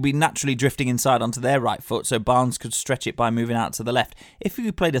 they would be naturally drifting inside onto their right foot, so Barnes could stretch it by moving out to the left. If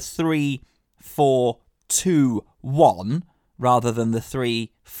you played a 3-4-2-1 rather than the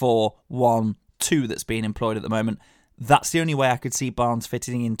 3-4-1-2 that's being employed at the moment, that's the only way I could see Barnes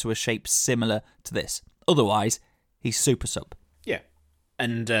fitting into a shape similar to this. Otherwise, he's super sub. Yeah,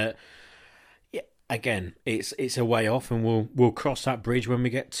 and again, it's a way off, and we'll cross that bridge when we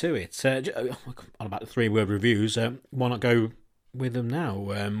get to it. On about the 3-word reviews, why not go with them now?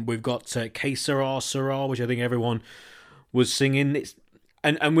 We've got Que Sera, which I think everyone was singing.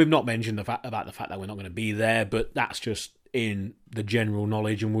 And we've not mentioned the fact that we're not going to be there, but that's just in the general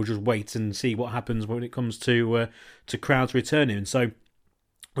knowledge, and we'll just wait and see what happens when it comes to crowds returning. So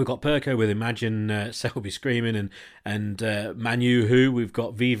we've got Perko with Imagine Selby Screaming and Manu Who. We've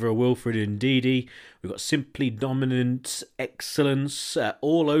got Viva Wilfred and Ndidi. We've got Simply Dominant Excellence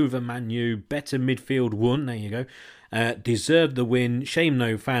all over Manu. Better Midfield 1. There you go. Deserved the Win. Shame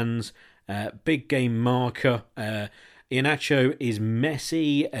No Fans. Big Game Marker. Iheanacho is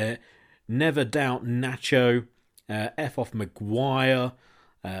messy. Never Doubt Nacho. F off Maguire.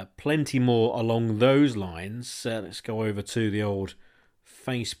 Plenty more along those lines. Let's go over to the old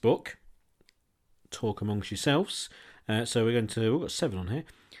Facebook. Talk amongst yourselves. So we've got 7 on here.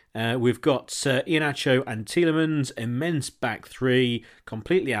 We've got Iheanacho and Tielemans, immense back 3,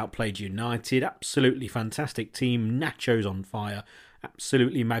 completely outplayed United, absolutely fantastic team, Nacho's on fire,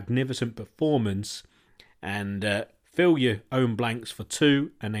 absolutely magnificent performance, and fill your own blanks for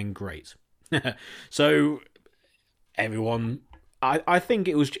 2, and then great. So everyone, I think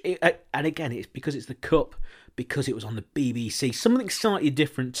it was, and again, it's because it's the Cup, because it was on the BBC, something slightly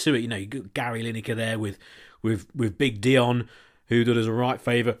different to it. You got Gary Lineker there with Big Dion, who did us a right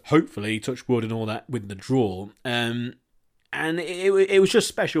favour, hopefully, touch wood and all that, with the draw. And it was just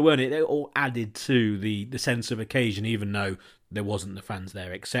special, weren't it? It all added to the sense of occasion, even though there wasn't the fans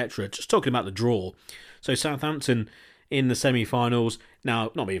there, etc. Just talking about the draw. So Southampton in the semi-finals.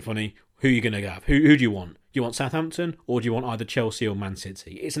 Now, not being funny, who are you going to have? Who do you want? Do you want Southampton, or do you want either Chelsea or Man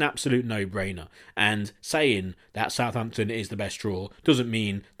City? It's an absolute no-brainer. And saying that Southampton is the best draw doesn't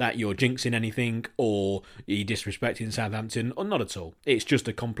mean that you're jinxing anything or you're disrespecting Southampton, or not at all. It's just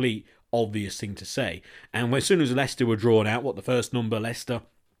a complete obvious thing to say. And as soon as Leicester were drawn out, the first number, Leicester,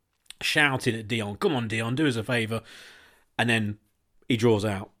 shouting at Dion, come on Dion, do us a favour. And then he draws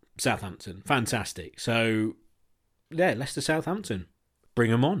out Southampton. Fantastic. So, yeah, Leicester-Southampton.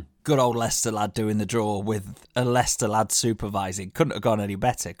 Bring them on. Good old Leicester lad doing the draw with a Leicester lad supervising. Couldn't have gone any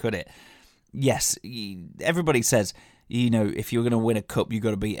better, could it? Yes, everybody says, if you're going to win a cup, you've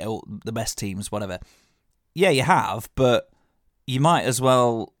got to beat the best teams, whatever. Yeah, you have, but you might as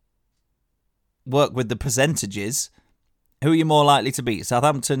well work with the percentages. Who are you more likely to beat?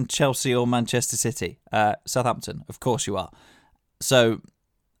 Southampton, Chelsea or Manchester City? Southampton, of course you are. So,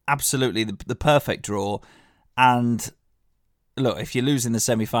 absolutely the perfect draw. And look, if you lose in the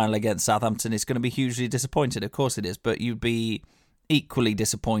semi-final against Southampton, it's going to be hugely disappointed. Of course it is. But you'd be equally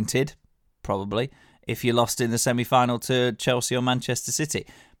disappointed, probably, if you lost in the semi-final to Chelsea or Manchester City.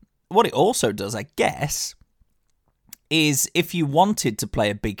 What it also does, I guess, is if you wanted to play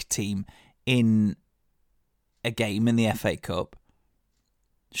a big team in a game in the FA Cup,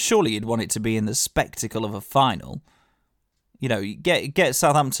 surely you'd want it to be in the spectacle of a final. You get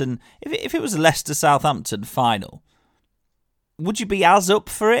Southampton. If it was a Leicester-Southampton final, would you be as up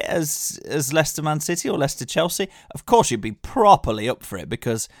for it as Leicester Man City or Leicester Chelsea? Of course you'd be properly up for it,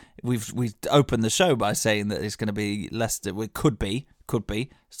 because we've opened the show by saying that it's going to be Leicester. It could be,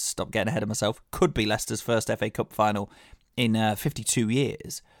 stop getting ahead of myself, could be Leicester's first FA Cup final in 52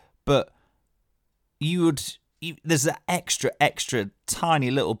 years. But there's that extra tiny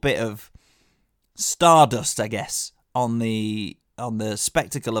little bit of stardust, I guess, on the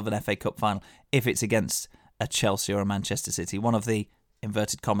spectacle of an FA Cup final if it's against a Chelsea or a Manchester City. One of the,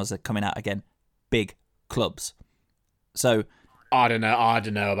 inverted commas are coming out again, big clubs. So I don't know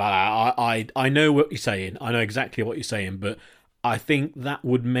about that. I know what you're saying. I know exactly what you're saying, but I think that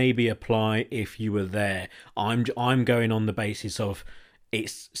would maybe apply if you were there. I'm going on the basis of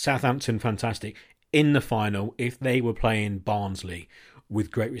it's Southampton, fantastic. In the final, if they were playing Barnsley,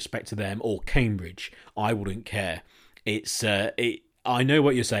 with great respect to them, or Cambridge, I wouldn't care. I know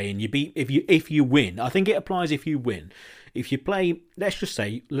what you're saying. You beat if you win. I think it applies if you win. If you play, let's just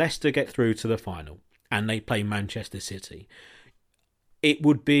say Leicester get through to the final and they play Manchester City, it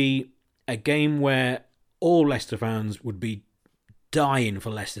would be a game where all Leicester fans would be dying for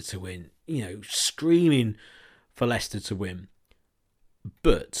Leicester to win, screaming for Leicester to win.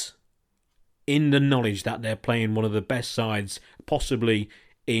 But in the knowledge that they're playing one of the best sides possibly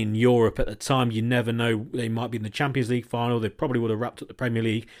in Europe at the time, you never know. They might be in the Champions League final. They probably would have wrapped up the Premier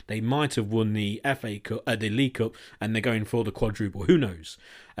League. They might have won the FA Cup, the League Cup, and they're going for the quadruple. Who knows?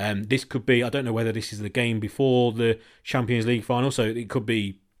 This could be. I don't know whether this is the game before the Champions League final, so it could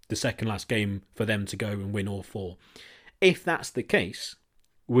be the second last game for them to go and win all four. If that's the case,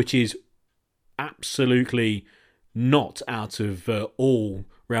 which is absolutely not out of all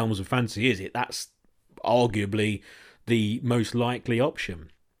realms of fantasy, is it? That's arguably the most likely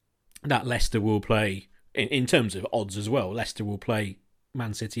option, that Leicester will play, in terms of odds as well, Leicester will play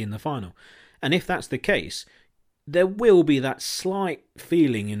Man City in the final. And if that's the case, there will be that slight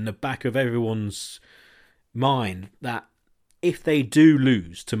feeling in the back of everyone's mind that if they do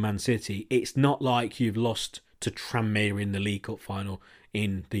lose to Man City, it's not like you've lost to Tranmere in the League Cup final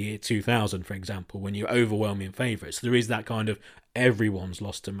in the year 2000, for example, when you're overwhelming favourites. There is that kind of everyone's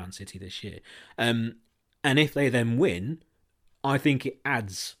lost to Man City this year. And if they then win, I think it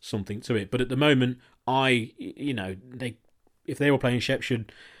adds something to it. But at the moment, if they were playing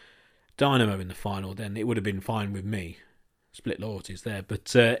Shepshed Dynamo in the final, then it would have been fine with me. Split loyalties there.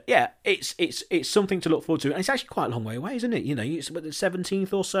 But it's something to look forward to. And it's actually quite a long way away, isn't it? It's about the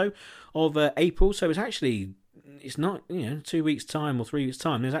 17th or so of April. So it's not 2 weeks' time or 3 weeks'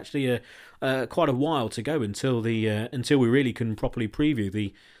 time. There's actually quite a while to go until we really can properly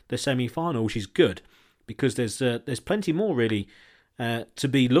preview the semi-final, which is good. Because there's plenty more really to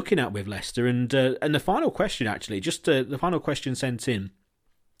be looking at with Leicester, and the final question actually, just the final question sent in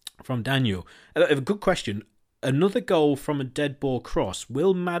from Daniel, a good question. Another goal from a dead ball cross.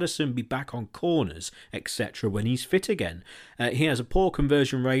 Will Maddison be back on corners, etc. when he's fit again? He has a poor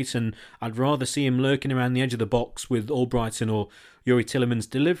conversion rate, and I'd rather see him lurking around the edge of the box with Albrighton or Youri Tielemans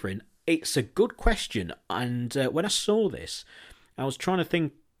delivering. It's a good question, and when I saw this, I was trying to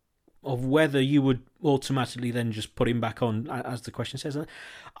think of whether you would automatically then just put him back on, as the question says.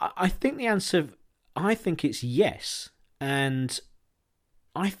 I think the answer, I think it's yes. And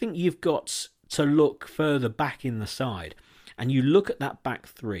I think you've got to look further back in the side. And you look at that back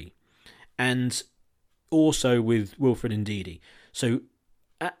three. And also with Wilfred Ndidi. So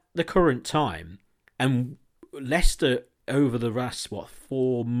at the current time, and Leicester over the last,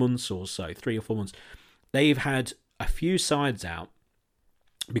 4 months or so, 3 or 4 months, they've had a few sides out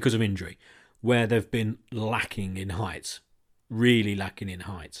because of injury, where they've been lacking in height, really lacking in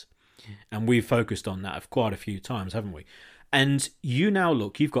height. And we've focused on that quite a few times, haven't we? And you now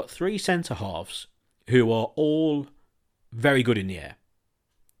look, you've got 3 centre-halves who are all very good in the air.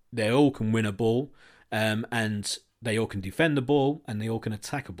 They all can win a ball, and they all can defend the ball, and they all can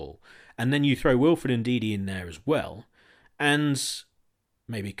attack a ball. And then you throw Wilfred Ndidi in there as well, and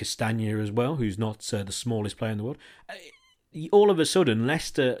maybe Castagna as well, who's not the smallest player in the world. All of a sudden,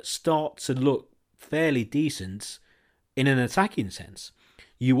 Leicester start to look fairly decent in an attacking sense.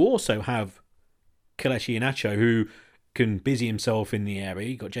 You also have Kelechi Iheanacho, who can busy himself in the area.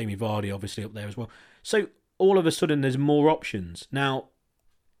 You've got Jamie Vardy obviously up there as well. So all of a sudden, there's more options. Now,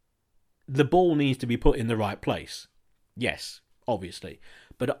 the ball needs to be put in the right place. Yes, obviously.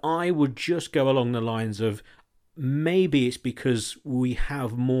 But I would just go along the lines of maybe it's because we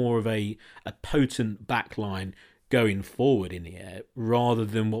have more of a potent backline going forward in the air rather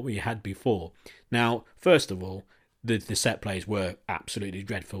than what we had before. Now, first of all, the set plays were absolutely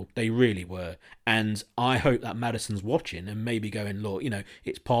dreadful. They really were. And I hope that Maddison's watching and maybe going, look,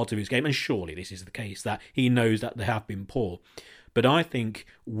 it's part of his game. And surely this is the case, that he knows that they have been poor. But I think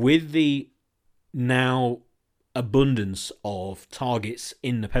with the now abundance of targets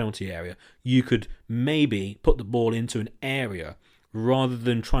in the penalty area, you could maybe put the ball into an area rather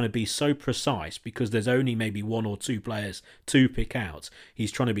than trying to be so precise, because there's only maybe 1 or 2 players to pick out.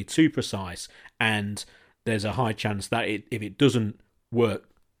 He's trying to be too precise, and there's a high chance that if it doesn't work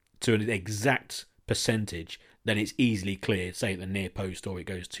to an exact percentage, then it's easily clear, say, at the near post or it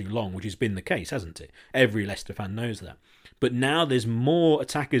goes too long, which has been the case, hasn't it? Every Leicester fan knows that. But now there's more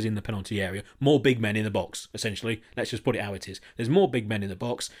attackers in the penalty area, more big men in the box, essentially. Let's just put it how it is. There's more big men in the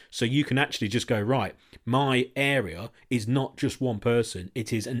box, so you can actually just go, right, my area is not just one person,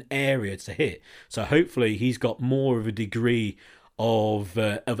 it is an area to hit. So hopefully he's got more of a degree of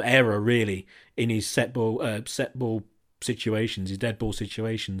error, really, in his set ball situations, his dead ball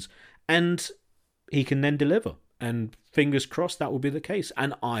situations, and he can then deliver. And fingers crossed that will be the case.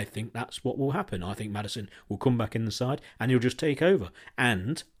 And I think that's what will happen. I think Maddison will come back in the side and he'll just take over.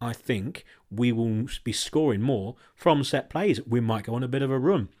 And I think we will be scoring more from set plays. We might go on a bit of a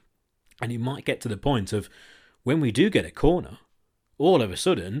run. And it might get to the point of when we do get a corner, all of a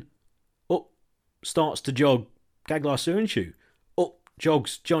sudden, up starts to jog Gaglar Söyüncü. Up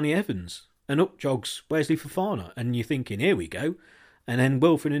jogs Johnny Evans. And up jogs Wesley Fofana. And you're thinking, here we go. And then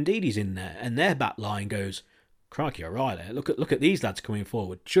Wilfred Ndidi's in there. And their back line goes, crikey, all right there. Look at these lads coming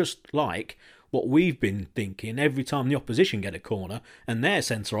forward. Just like what we've been thinking every time the opposition get a corner and their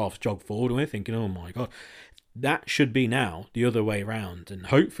centre-halves jog forward, and we're thinking, oh my God. That should be now the other way round. And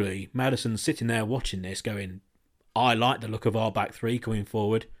hopefully Maddison's sitting there watching this going, I like the look of our back three coming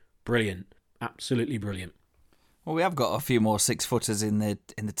forward. Brilliant. Absolutely brilliant. Well, we have got a few more 6-footers in the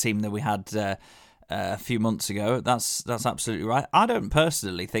team than we had a few months ago. That's absolutely right. I don't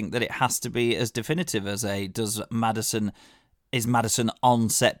personally think that it has to be as definitive as is Maddison on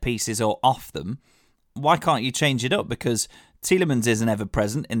set pieces or off them. Why can't you change it up? Because Tielemans isn't ever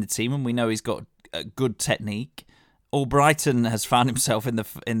present in the team, and we know he's got a good technique. Albrighton has found himself in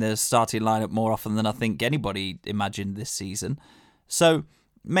the starting lineup more often than I think anybody imagined this season. So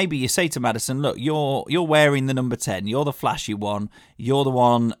maybe you say to Maddison, look, you're wearing the number 10. You're the flashy one. You're the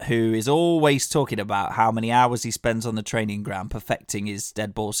one who is always talking about how many hours he spends on the training ground perfecting his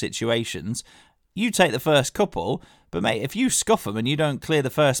dead ball situations. You take the first couple, but mate, if you scuff them and you don't clear the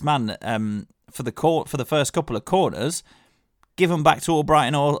first man for the first couple of corners, give them back to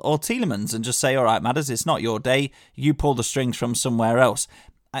Albrighton or Tielemans and just say, all right, Madders, it's not your day. You pull the strings from somewhere else.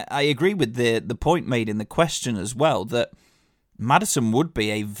 I agree with the point made in the question as well, that Maddison would be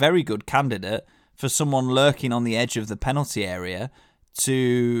a very good candidate for someone lurking on the edge of the penalty area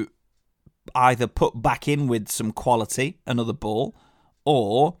to either put back in with some quality, another ball,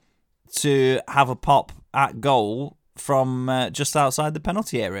 or to have a pop at goal from just outside the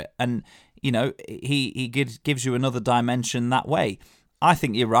penalty area. And, you know, he gives you another dimension that way. I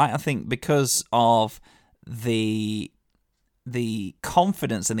think you're right. I think because of the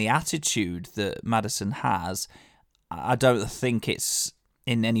confidence and the attitude that Maddison has, I don't think it's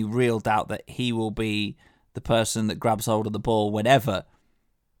in any real doubt that he will be the person that grabs hold of the ball whenever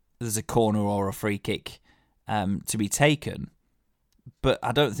there's a corner or a free kick to be taken. But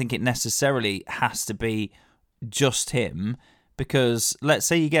I don't think it necessarily has to be just him, because let's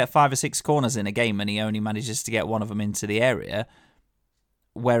say you get 5 or 6 corners in a game and he only manages to get one of them into the area,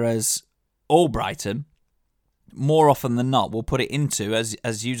 whereas Albrighton, more often than not, will put it into,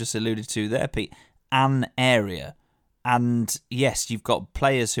 as you just alluded to there, Pete, an area. And yes, you've got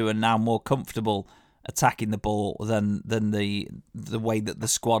players who are now more comfortable attacking the ball than the way that the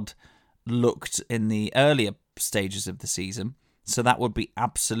squad looked in the earlier stages of the season. So that would be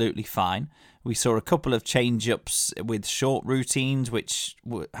absolutely fine. We saw a couple of change-ups with short routines, which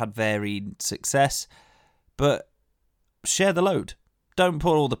had varied success. But share the load. Don't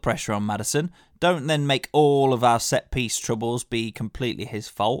put all the pressure on Maddison. Don't then make all of our set-piece troubles be completely his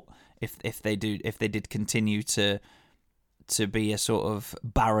fault if they did continue to be a sort of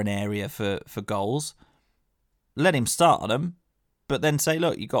barren area for goals. Let him start on them, but then say,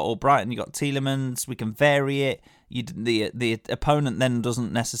 look, you got Albrighton, you got Tielemans, we can vary it. The opponent then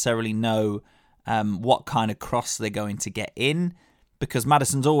doesn't necessarily know what kind of cross they're going to get in, because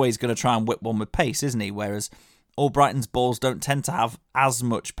Maddison's always going to try and whip one with pace, isn't he? Whereas Albrighton's balls don't tend to have as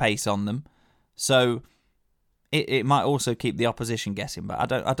much pace on them, so it might also keep the opposition guessing. But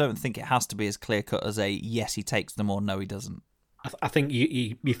I don't think it has to be as clear cut as a yes he takes them or no he doesn't. I think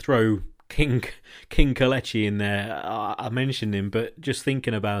you throw King Kelechi in there. I mentioned him, but just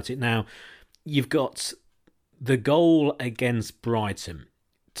thinking about it now, you've got the goal against Brighton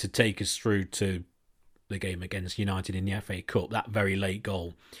to take us through to the game against United in the FA Cup, that very late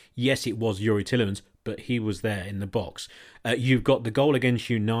goal. Yes, it was Youri Tielemans, but he was there in the box. You've got the goal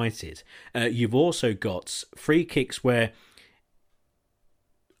against United. You've also got free kicks where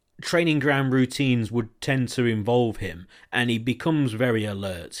training ground routines would tend to involve him, and he becomes very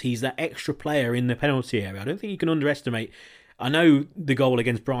alert. He's that extra player in the penalty area. I don't think you can underestimate. I know the goal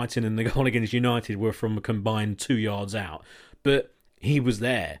against Brighton and the goal against United were from a combined 2 yards out, but he was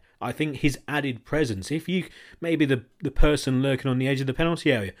there. I think his added presence, if you maybe the person lurking on the edge of the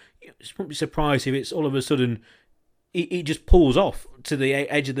penalty area, you just won't be surprised if it's all of a sudden he just pulls off to the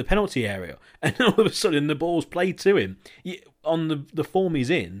edge of the penalty area, and all of a sudden the ball's played to him on the form he's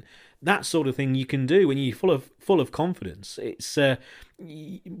in. That sort of thing you can do when you're full of confidence. It's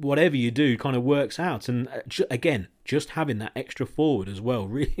whatever you do kind of works out, and again, just having that extra forward as well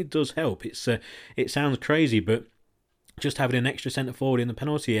really does help. It sounds crazy, but just having an extra centre forward in the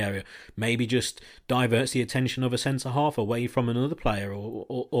penalty area maybe just diverts the attention of a centre half away from another player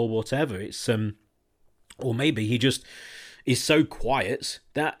or whatever. It's or maybe he just is so quiet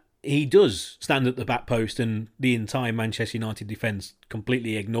that he does stand at the back post and the entire Manchester United defence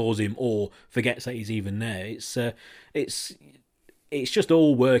completely ignores him or forgets that he's even there. It's just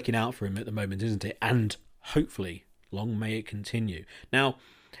all working out for him at the moment, isn't it? And hopefully, long may it continue. Now,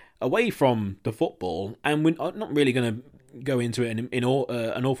 away from the football, and we're not really going to go into it in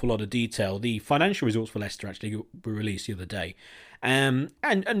an awful lot of detail, the financial results for Leicester actually were released the other day. And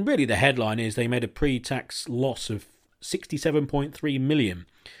really the headline is they made a pre-tax loss of 67.3 million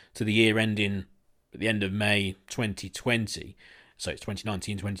to the year ending at the end of May 2020. So it's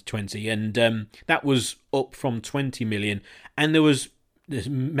 2019-2020, and that was up from 20 million. And there's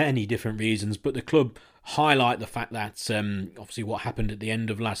many different reasons, but the club highlight the fact that obviously what happened at the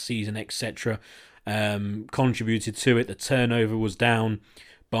end of last season, etc., contributed to it. The turnover was down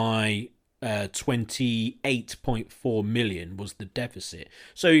by 28.4 million was the deficit.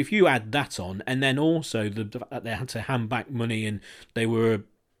 So if you add that on, and then also the fact that they had to hand back money and they were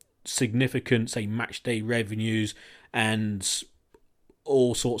significant, say, match day revenues and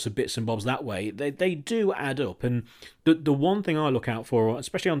all sorts of bits and bobs that way, they do add up. And the one thing I look out for,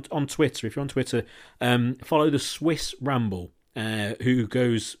 especially on Twitter, if you're on Twitter, follow the Swiss Ramble, who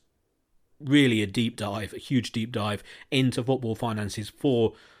goes really a huge deep dive into football finances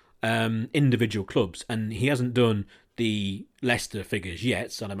for individual clubs, and he hasn't done the Leicester figures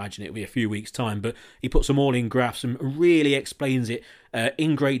yet, so I'd imagine it'll be a few weeks' time, but he puts them all in graphs and really explains it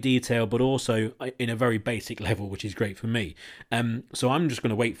in great detail, but also in a very basic level, which is great for me. So I'm just going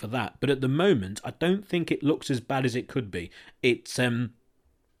to wait for that. But at the moment, I don't think it looks as bad as it could be. It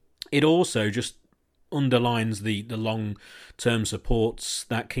also just underlines the long-term supports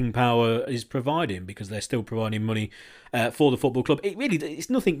that King Power is providing, because they're still providing money for the football club. It's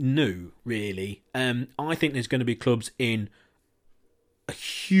nothing new, really. I think there's going to be clubs in a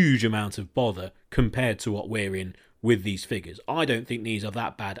huge amount of bother compared to what we're in with these figures. I don't think these are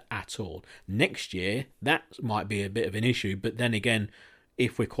that bad at all. Next year, that might be a bit of an issue, but then again,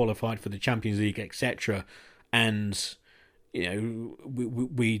 if we're qualified for the Champions League, etc., and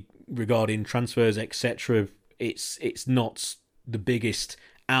we regarding transfers, etc., it's not the biggest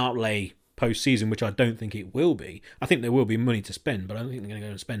outlay post-season, which I don't think it will be. I think there will be money to spend, but I don't think they're going to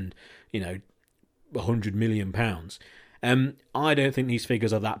go and spend, £100 million. I don't think these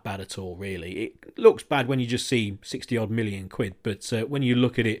figures are that bad at all, really. It looks bad when you just see 60-odd million quid, but when you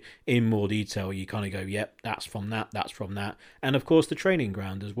look at it in more detail, you kind of go, yep, that's from that. And, of course, the training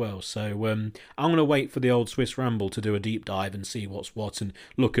ground as well. So I'm going to wait for the old Swiss Ramble to do a deep dive and see what's what, and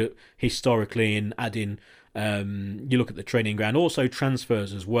look at historically and add in, you look at the training ground. Also,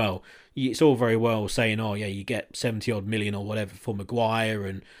 transfers as well. It's all very well saying, oh, yeah, you get 70-odd million or whatever for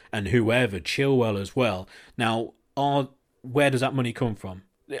Maguire and whoever, Chilwell as well. Now, where does that money come from?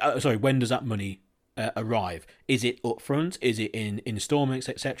 When does that money arrive? Is it up front? Is it in instalments,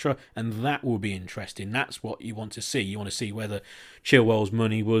 etc.? And that will be interesting. That's what you want to see. You want to see whether Chilwell's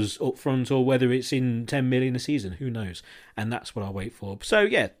money was up front or whether it's in 10 million a season. Who knows? And that's what I'll wait for. So,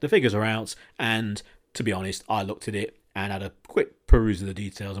 yeah, the figures are out. And to be honest, I looked at it and had a quick peruse of the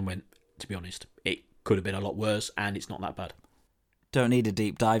details and went, to be honest, it could have been a lot worse, and it's not that bad. Don't need a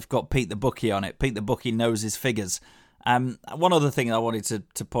deep dive. Got Pete the Bookie on it. Pete the Bookie knows his figures. One other thing I wanted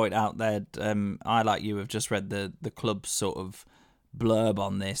to point out there, I, like you, have just read the club's sort of blurb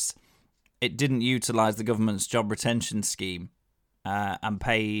on this. It didn't utilise the government's job retention scheme and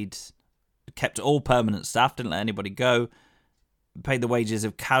kept all permanent staff, didn't let anybody go, paid the wages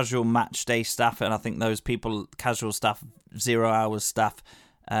of casual match day staff, and I think those people, casual staff, 0 hours staff,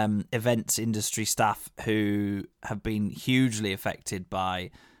 events industry staff who have been hugely affected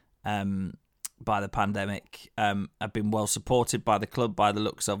by the pandemic, have been well supported by the club by the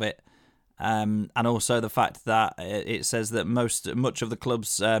looks of it, and also the fact that it says that much of the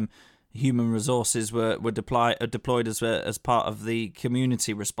club's human resources were deployed as part of the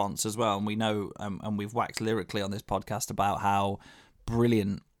community response as well. And we know, and we've waxed lyrically on this podcast about how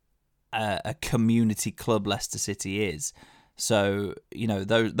brilliant a community club Leicester City is. So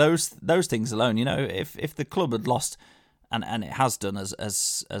those things alone, if the club had lost and it has done as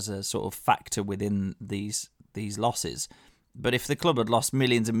a sort of factor within these losses. But if the club had lost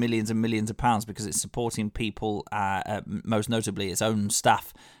millions and millions and millions of pounds because it's supporting people, most notably its own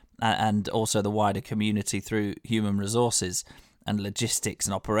staff, and also the wider community through human resources and logistics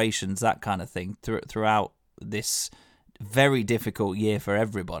and operations, that kind of thing, throughout this very difficult year for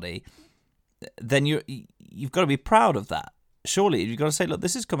everybody, then you've got to be proud of that. Surely you've got to say, look,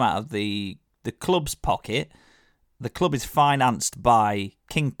 this has come out of the club's pocket. The club is financed by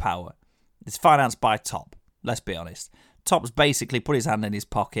King Power. It's financed by Top. Let's be honest. Top's basically put his hand in his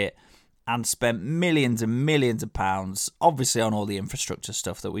pocket and spent millions and millions of pounds, obviously on all the infrastructure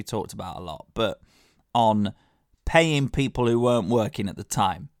stuff that we talked about a lot, but on paying people who weren't working at the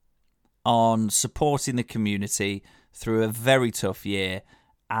time, on supporting the community through a very tough year,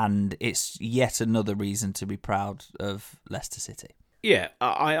 and it's yet another reason to be proud of Leicester City. Yeah,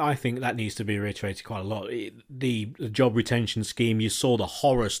 I think that needs to be reiterated quite a lot. The job retention scheme, you saw the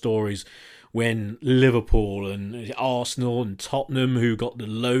horror stories when Liverpool and Arsenal and Tottenham, who got the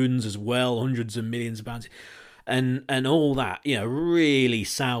loans as well, hundreds of millions of pounds, and all that, really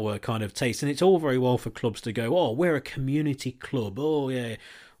sour kind of taste. And it's all very well for clubs to go, oh, we're a community club. Oh, yeah.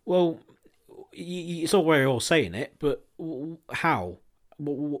 Well, it's all very well saying it, but how?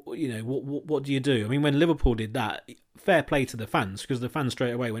 What do you do? I mean, when Liverpool did that, fair play to the fans, because the fans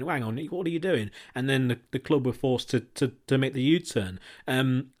straight away went, hang on, what are you doing? And then the club were forced to make the U-turn.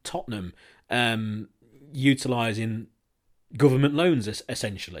 Tottenham utilising government loans,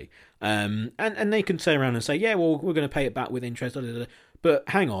 essentially. And they can turn around and say, yeah, well, we're going to pay it back with interest. But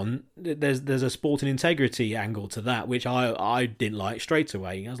hang on, there's a sporting integrity angle to that, which I didn't like straight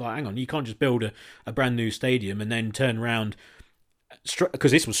away. I was like, hang on, you can't just build a brand new stadium and then turn around,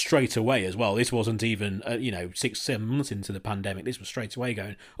 because this was straight away as well. This wasn't even 6-7 months into the pandemic. This was straight away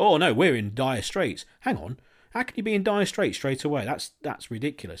going, oh no, we're in dire straits. Hang on, how can you be in dire straits straight away? That's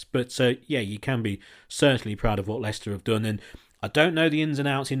ridiculous. But yeah, you can be certainly proud of what Leicester have done. And I don't know the ins and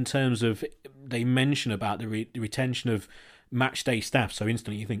outs in terms of, they mention about the retention of match day staff. So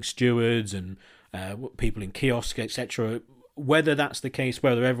instantly you think stewards and people in kiosks, etc. Whether that's the case,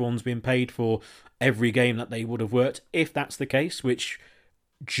 whether everyone's been paid for every game that they would have worked. If that's the case, which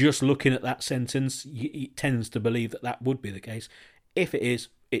just looking at that sentence, it tends to believe that would be the case. If it is,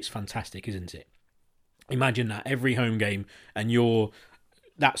 it's fantastic, isn't it? Imagine that every home game, and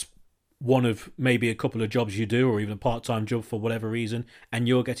that's one of maybe a couple of jobs you do, or even a part-time job for whatever reason, and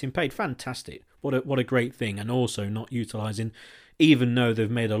you're getting paid. Fantastic. What a great thing. And also not utilising, even though they've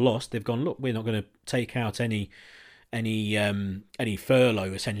made a loss, they've gone, look, we're not going to take out any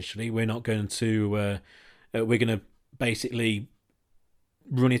furlough, essentially. We're not going to we're going to basically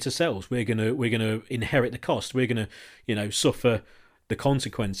run it ourselves. We're going to inherit the cost. We're going to suffer the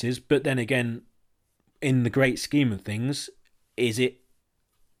consequences. But then again, in the great scheme of things, is it,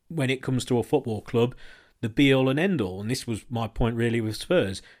 when it comes to a football club, the be-all and end-all? And this was my point really with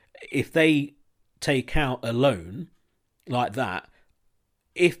Spurs. If they take out a loan like that,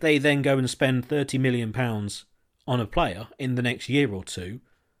 if they then go and spend £30 million on a player in the next year or two,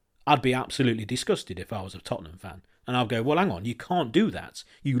 I'd be absolutely disgusted if I was a Tottenham fan. And I'll go, well, hang on, you can't do that.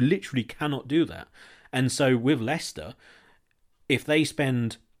 You literally cannot do that. And so with Leicester, if they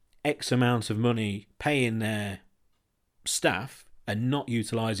spend X amount of money paying their staff and not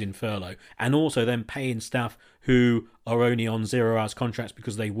utilising furlough, and also then paying staff who are only on 0 hours contracts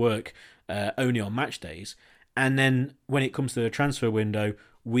because they work only on match days, and then when it comes to the transfer window,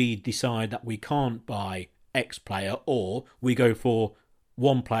 we decide that we can't buy X player, or we go for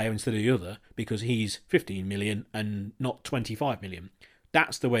one player instead of the other because he's 15 million and not 25 million.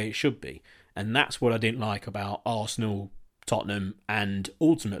 That's the way it should be. And that's what I didn't like about Arsenal, Tottenham, and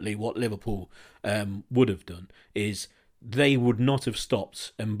ultimately what Liverpool would have done, is they would not have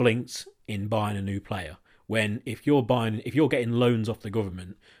stopped and blinked in buying a new player. When if you're getting loans off the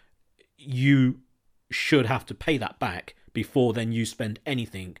government, you should have to pay that back before then you spend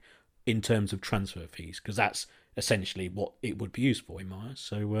anything in terms of transfer fees, because that's essentially what it would be used for in my eyes.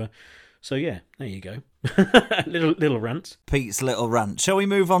 So yeah, there you go. little rant. Pete's little rant. Shall we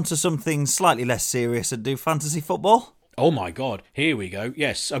move on to something slightly less serious and do fantasy football? Oh my God! Here we go.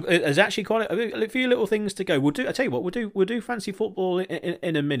 Yes, there's actually quite a few little things to go. I tell you what, we'll do fantasy football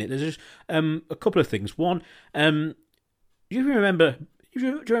in a minute. There's just a couple of things. One, do you remember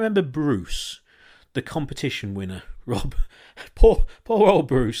Bruce, the competition winner, Rob? Poor old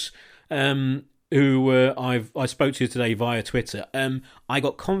Bruce. Who I spoke to today via Twitter. I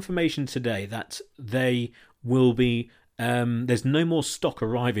got confirmation today that they will be. There's no more stock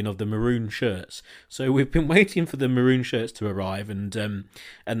arriving of the maroon shirts, so we've been waiting for the maroon shirts to arrive, and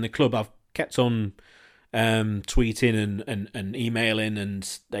the club have kept on tweeting and emailing,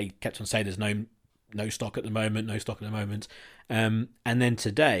 and they kept on saying there's no stock at the moment, and then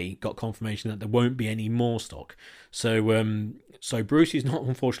today got confirmation that there won't be any more stock. So Bruce is not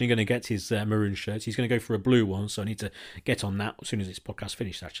unfortunately going to get his maroon shirts. He's going to go for a blue one, so I need to get on that as soon as this podcast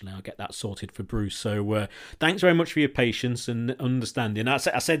finishes. Actually, I'll get that sorted for Bruce. So thanks very much for your patience and understanding. I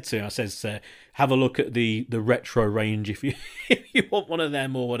said to him, have a look at the retro range if you if you want one of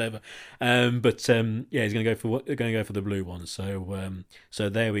them or whatever. Yeah, he's going to go for the blue one. So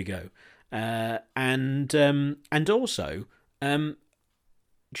there we go. And also, do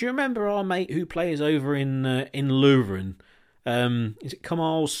you remember our mate who plays over in Leuven? Is it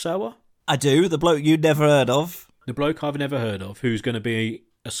Kamal Soa? I do. The bloke you'd never heard of. The bloke I've never heard of, who's going to be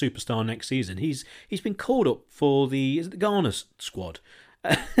a superstar next season. He's been called up for the Ghana squad.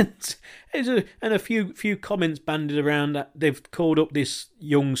 And a few comments banded around that they've called up this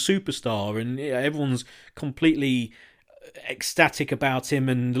young superstar, and everyone's completely ecstatic about him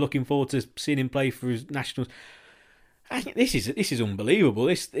and looking forward to seeing him play for his nationals. I think this is unbelievable.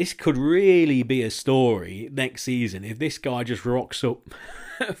 This could really be a story next season if this guy just rocks up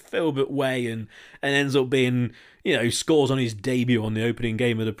Filbert Way and ends up being, scores on his debut on the opening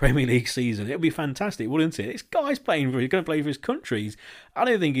game of the Premier League season. It would be fantastic, wouldn't it? This guy's he's going to play for his country. I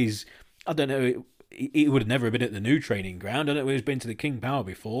don't know, he would have never been at the new training ground. I don't know if he's been to the King Power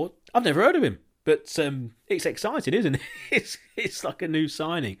before. I've never heard of him. But it's exciting, isn't it? It's like a new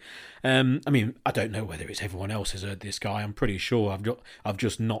signing. I don't know whether it's everyone else has heard this guy. I'm pretty sure I've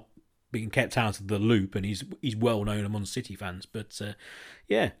just not been kept out of the loop, and he's well known among City fans. But I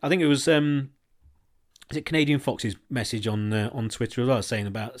think it was is it Canadian Fox's message on Twitter as well, saying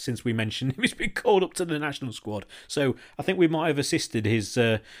about since we mentioned him, he's been called up to the national squad. So I think we might have assisted his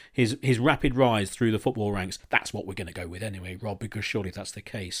rapid rise through the football ranks. That's what we're going to go with anyway, Rob, because surely that's the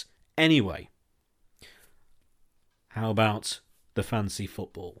case. Anyway. How about the fancy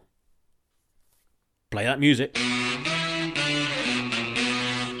football? Play that music.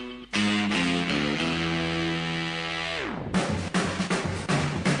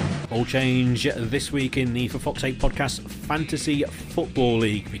 All change this week in the For Fox's Sake podcast Fantasy Football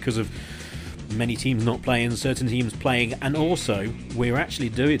League because of many teams not playing, certain teams playing, and also we're actually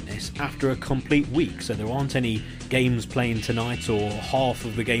doing this after a complete week, so there aren't any games playing tonight or half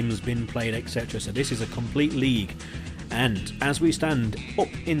of the games been played, etc. So this is a complete league. And as we stand up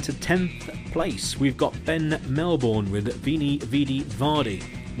into 10th place, we've got Ben Melbourne with Vini Vidi Vardy,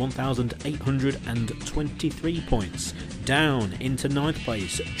 1,823 points. Down into 9th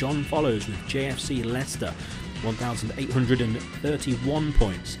place, John Follows with JFC Leicester, 1,831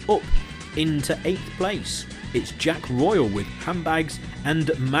 points. Up into 8th place, it's Jack Royal with Handbags and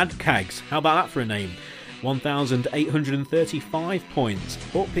Madcags. How about that for a name? 1,835 points.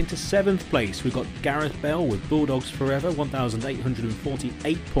 Up into 7th place, we've got Gareth Bell with Bulldogs Forever,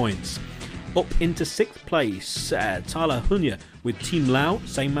 1,848 points. Up into 6th place, Tyler Hunya with Team Lau,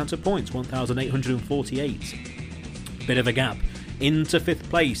 same amount of points, 1,848. Bit of a gap. Into 5th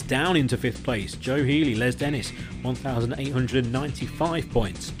place, down into 5th place, Joe Healy, Les Dennis, 1,895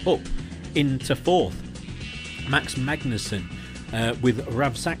 points. Up into 4th, Max Magnussen with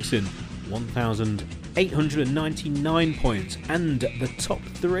Rav Saxon, 1,899 points. And the top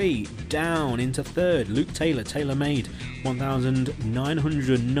 3 down into 3rd, Luke Taylor, TaylorMade,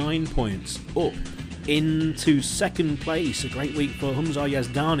 1,909 points. Up into 2nd place, a great week for Humza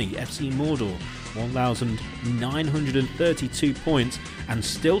Yazdani, FC Mordor, 1,932 points, and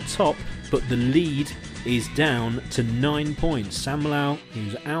still top, but the lead is down to 9 points. Sam Lau,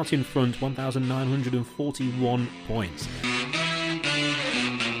 who's out in front, 1,941 points.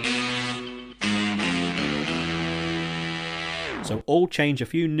 So all change, a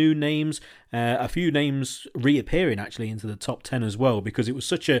few new names, a few names reappearing actually into the top 10 as well, because it was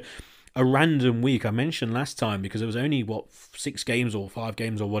such a random week. I mentioned last time because there was only 6 games or 5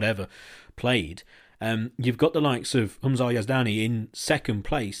 games or whatever played. You've got the likes of Humza Yazdani in 2nd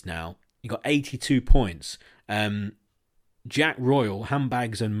place now. You've got 82 points. Jack Royal,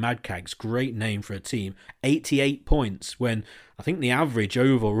 Handbags and Madcags, great name for a team, 88 points, when I think the average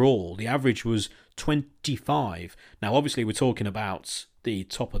overall, the average was 25. Now, obviously, we're talking about the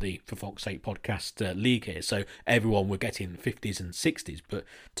top of the For Fox's Sake podcast league here, so everyone were getting 50s and 60s, but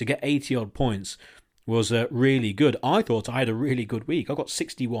to get 80-odd points was really good. I thought I had a really good week. I got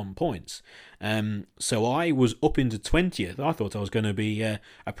 61 points. So I was up into 20th. I thought I was going to be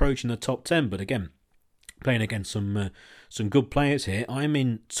approaching the top 10, but again, playing against some good players here. I'm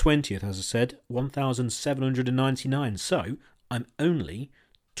in 20th, as I said, 1,799. So I'm only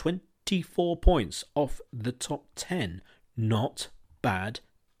 24 points off the top 10. Not bad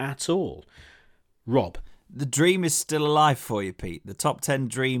at all. Rob, The dream is still alive for you, Pete. The top 10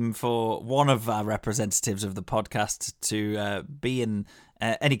 dream for one of our representatives of the podcast to be in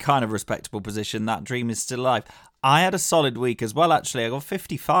any kind of respectable position. That dream is still alive. I had a solid week as well, actually. I got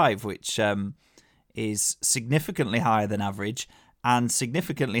 55, which is significantly higher than average and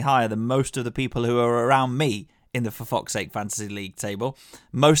significantly higher than most of the people who are around me in the For Fox's Sake Fantasy League table,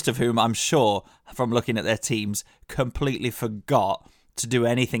 most of whom I'm sure, from looking at their teams, completely forgot to do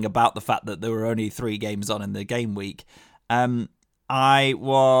anything about the fact that there were only 3 games on in the game week. I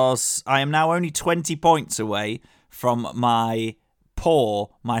am now only 20 points away from my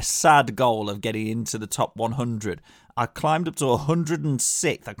sad goal of getting into the top 100. I climbed up to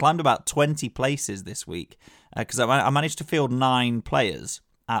 106th. I climbed about 20 places this week because I managed to field 9 players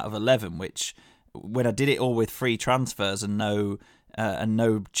out of 11, which, when I did it all with free transfers and no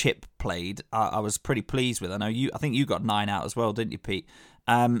chip played, I was pretty pleased with. I think you got 9 out as well, didn't you, Pete?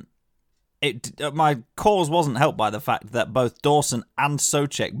 My cause wasn't helped by the fact that both Dawson and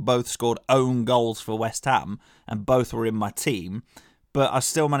Souček both scored own goals for West Ham, and both were in my team. But I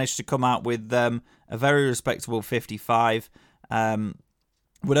still managed to come out with a very respectable 55.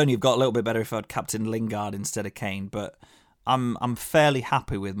 Would only have got a little bit better if I'd captained Lingard instead of Kane, but I'm fairly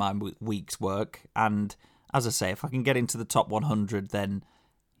happy with my week's work. And as I say, if I can get into the top 100, then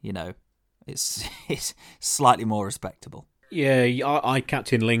it's slightly more respectable. Yeah, I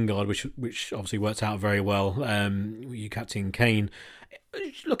captained Lingard, which obviously worked out very well. You captained Kane.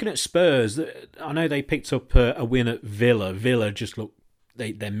 Looking at Spurs, I know they picked up a win at Villa. Villa just look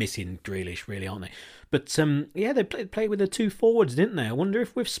they're missing Grealish, really, aren't they? But they played with the 2 forwards, didn't they? I wonder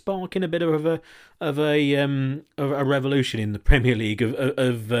if we're sparking a bit of a revolution in the Premier League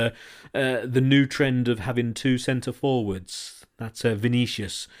of the new trend of having 2 centre forwards. That's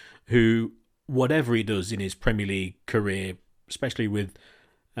Vinicius, who, whatever he does in his Premier League career, especially with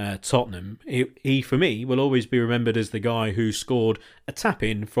Tottenham, he for me will always be remembered as the guy who scored a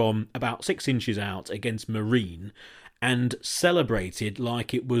tap-in from about 6 inches out against Marine and celebrated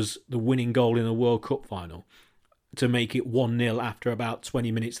like it was the winning goal in a World Cup final to make it 1-0 after about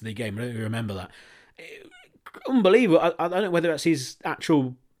 20 minutes of the game. I don't even remember that. Unbelievable. I don't know whether that's his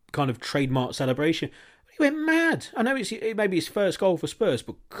actual kind of trademark celebration. He went mad. I know it's maybe his first goal for Spurs,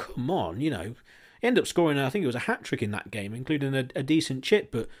 but come on, He ended up scoring, I think it was a hat-trick in that game, including a decent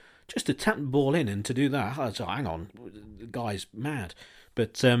chip, but just to tap the ball in and to do that, hang on, the guy's mad.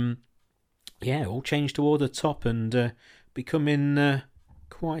 But all changed toward the top and becoming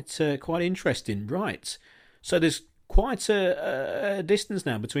quite interesting. Right, so there's quite a distance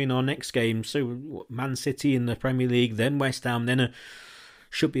now between our next game. So Man City in the Premier League, then West Ham, then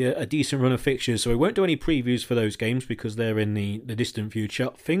should be a decent run of fixtures. So we won't do any previews for those games because they're in the distant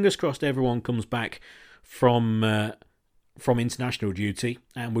future. Fingers crossed everyone comes back from international duty,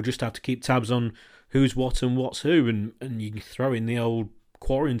 and we'll just have to keep tabs on who's what and what's who, and you can throw in the old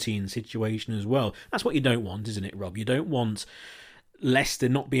quarantine situation as well. That's what you don't want, isn't it, Rob? You don't want Leicester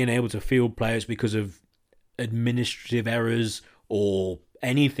not being able to field players because of administrative errors or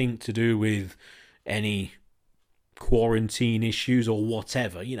anything to do with any quarantine issues or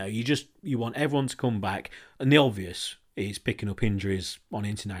whatever. You want everyone to come back, and the obvious is picking up injuries on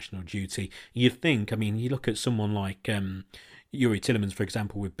international duty. You think, you look at someone like Yuri Tillemans, for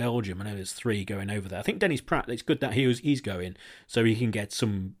example, with Belgium. I know there's 3 going over there. I think Dennis Praet, it's good that he's going, so he can get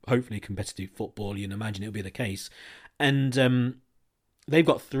some, hopefully, competitive football. You'd imagine it'll be the case. And they've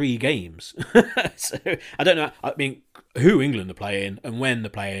got 3 games. So I don't know, who England are playing and when they're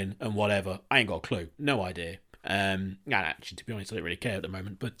playing and whatever. I ain't got a clue. No idea. Actually, to be honest, I don't really care at the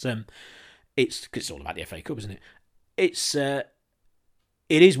moment. But it's all about the FA Cup, isn't it?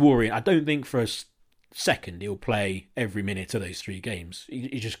 It is worrying. I don't think for a second he'll play every minute of those 3 games.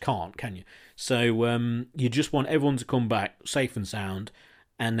 You just can't, can you? So you just want everyone to come back safe and sound,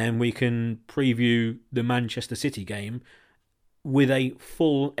 and then we can preview the Manchester City game with a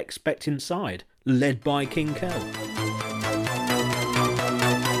full expectant side led by King Kel.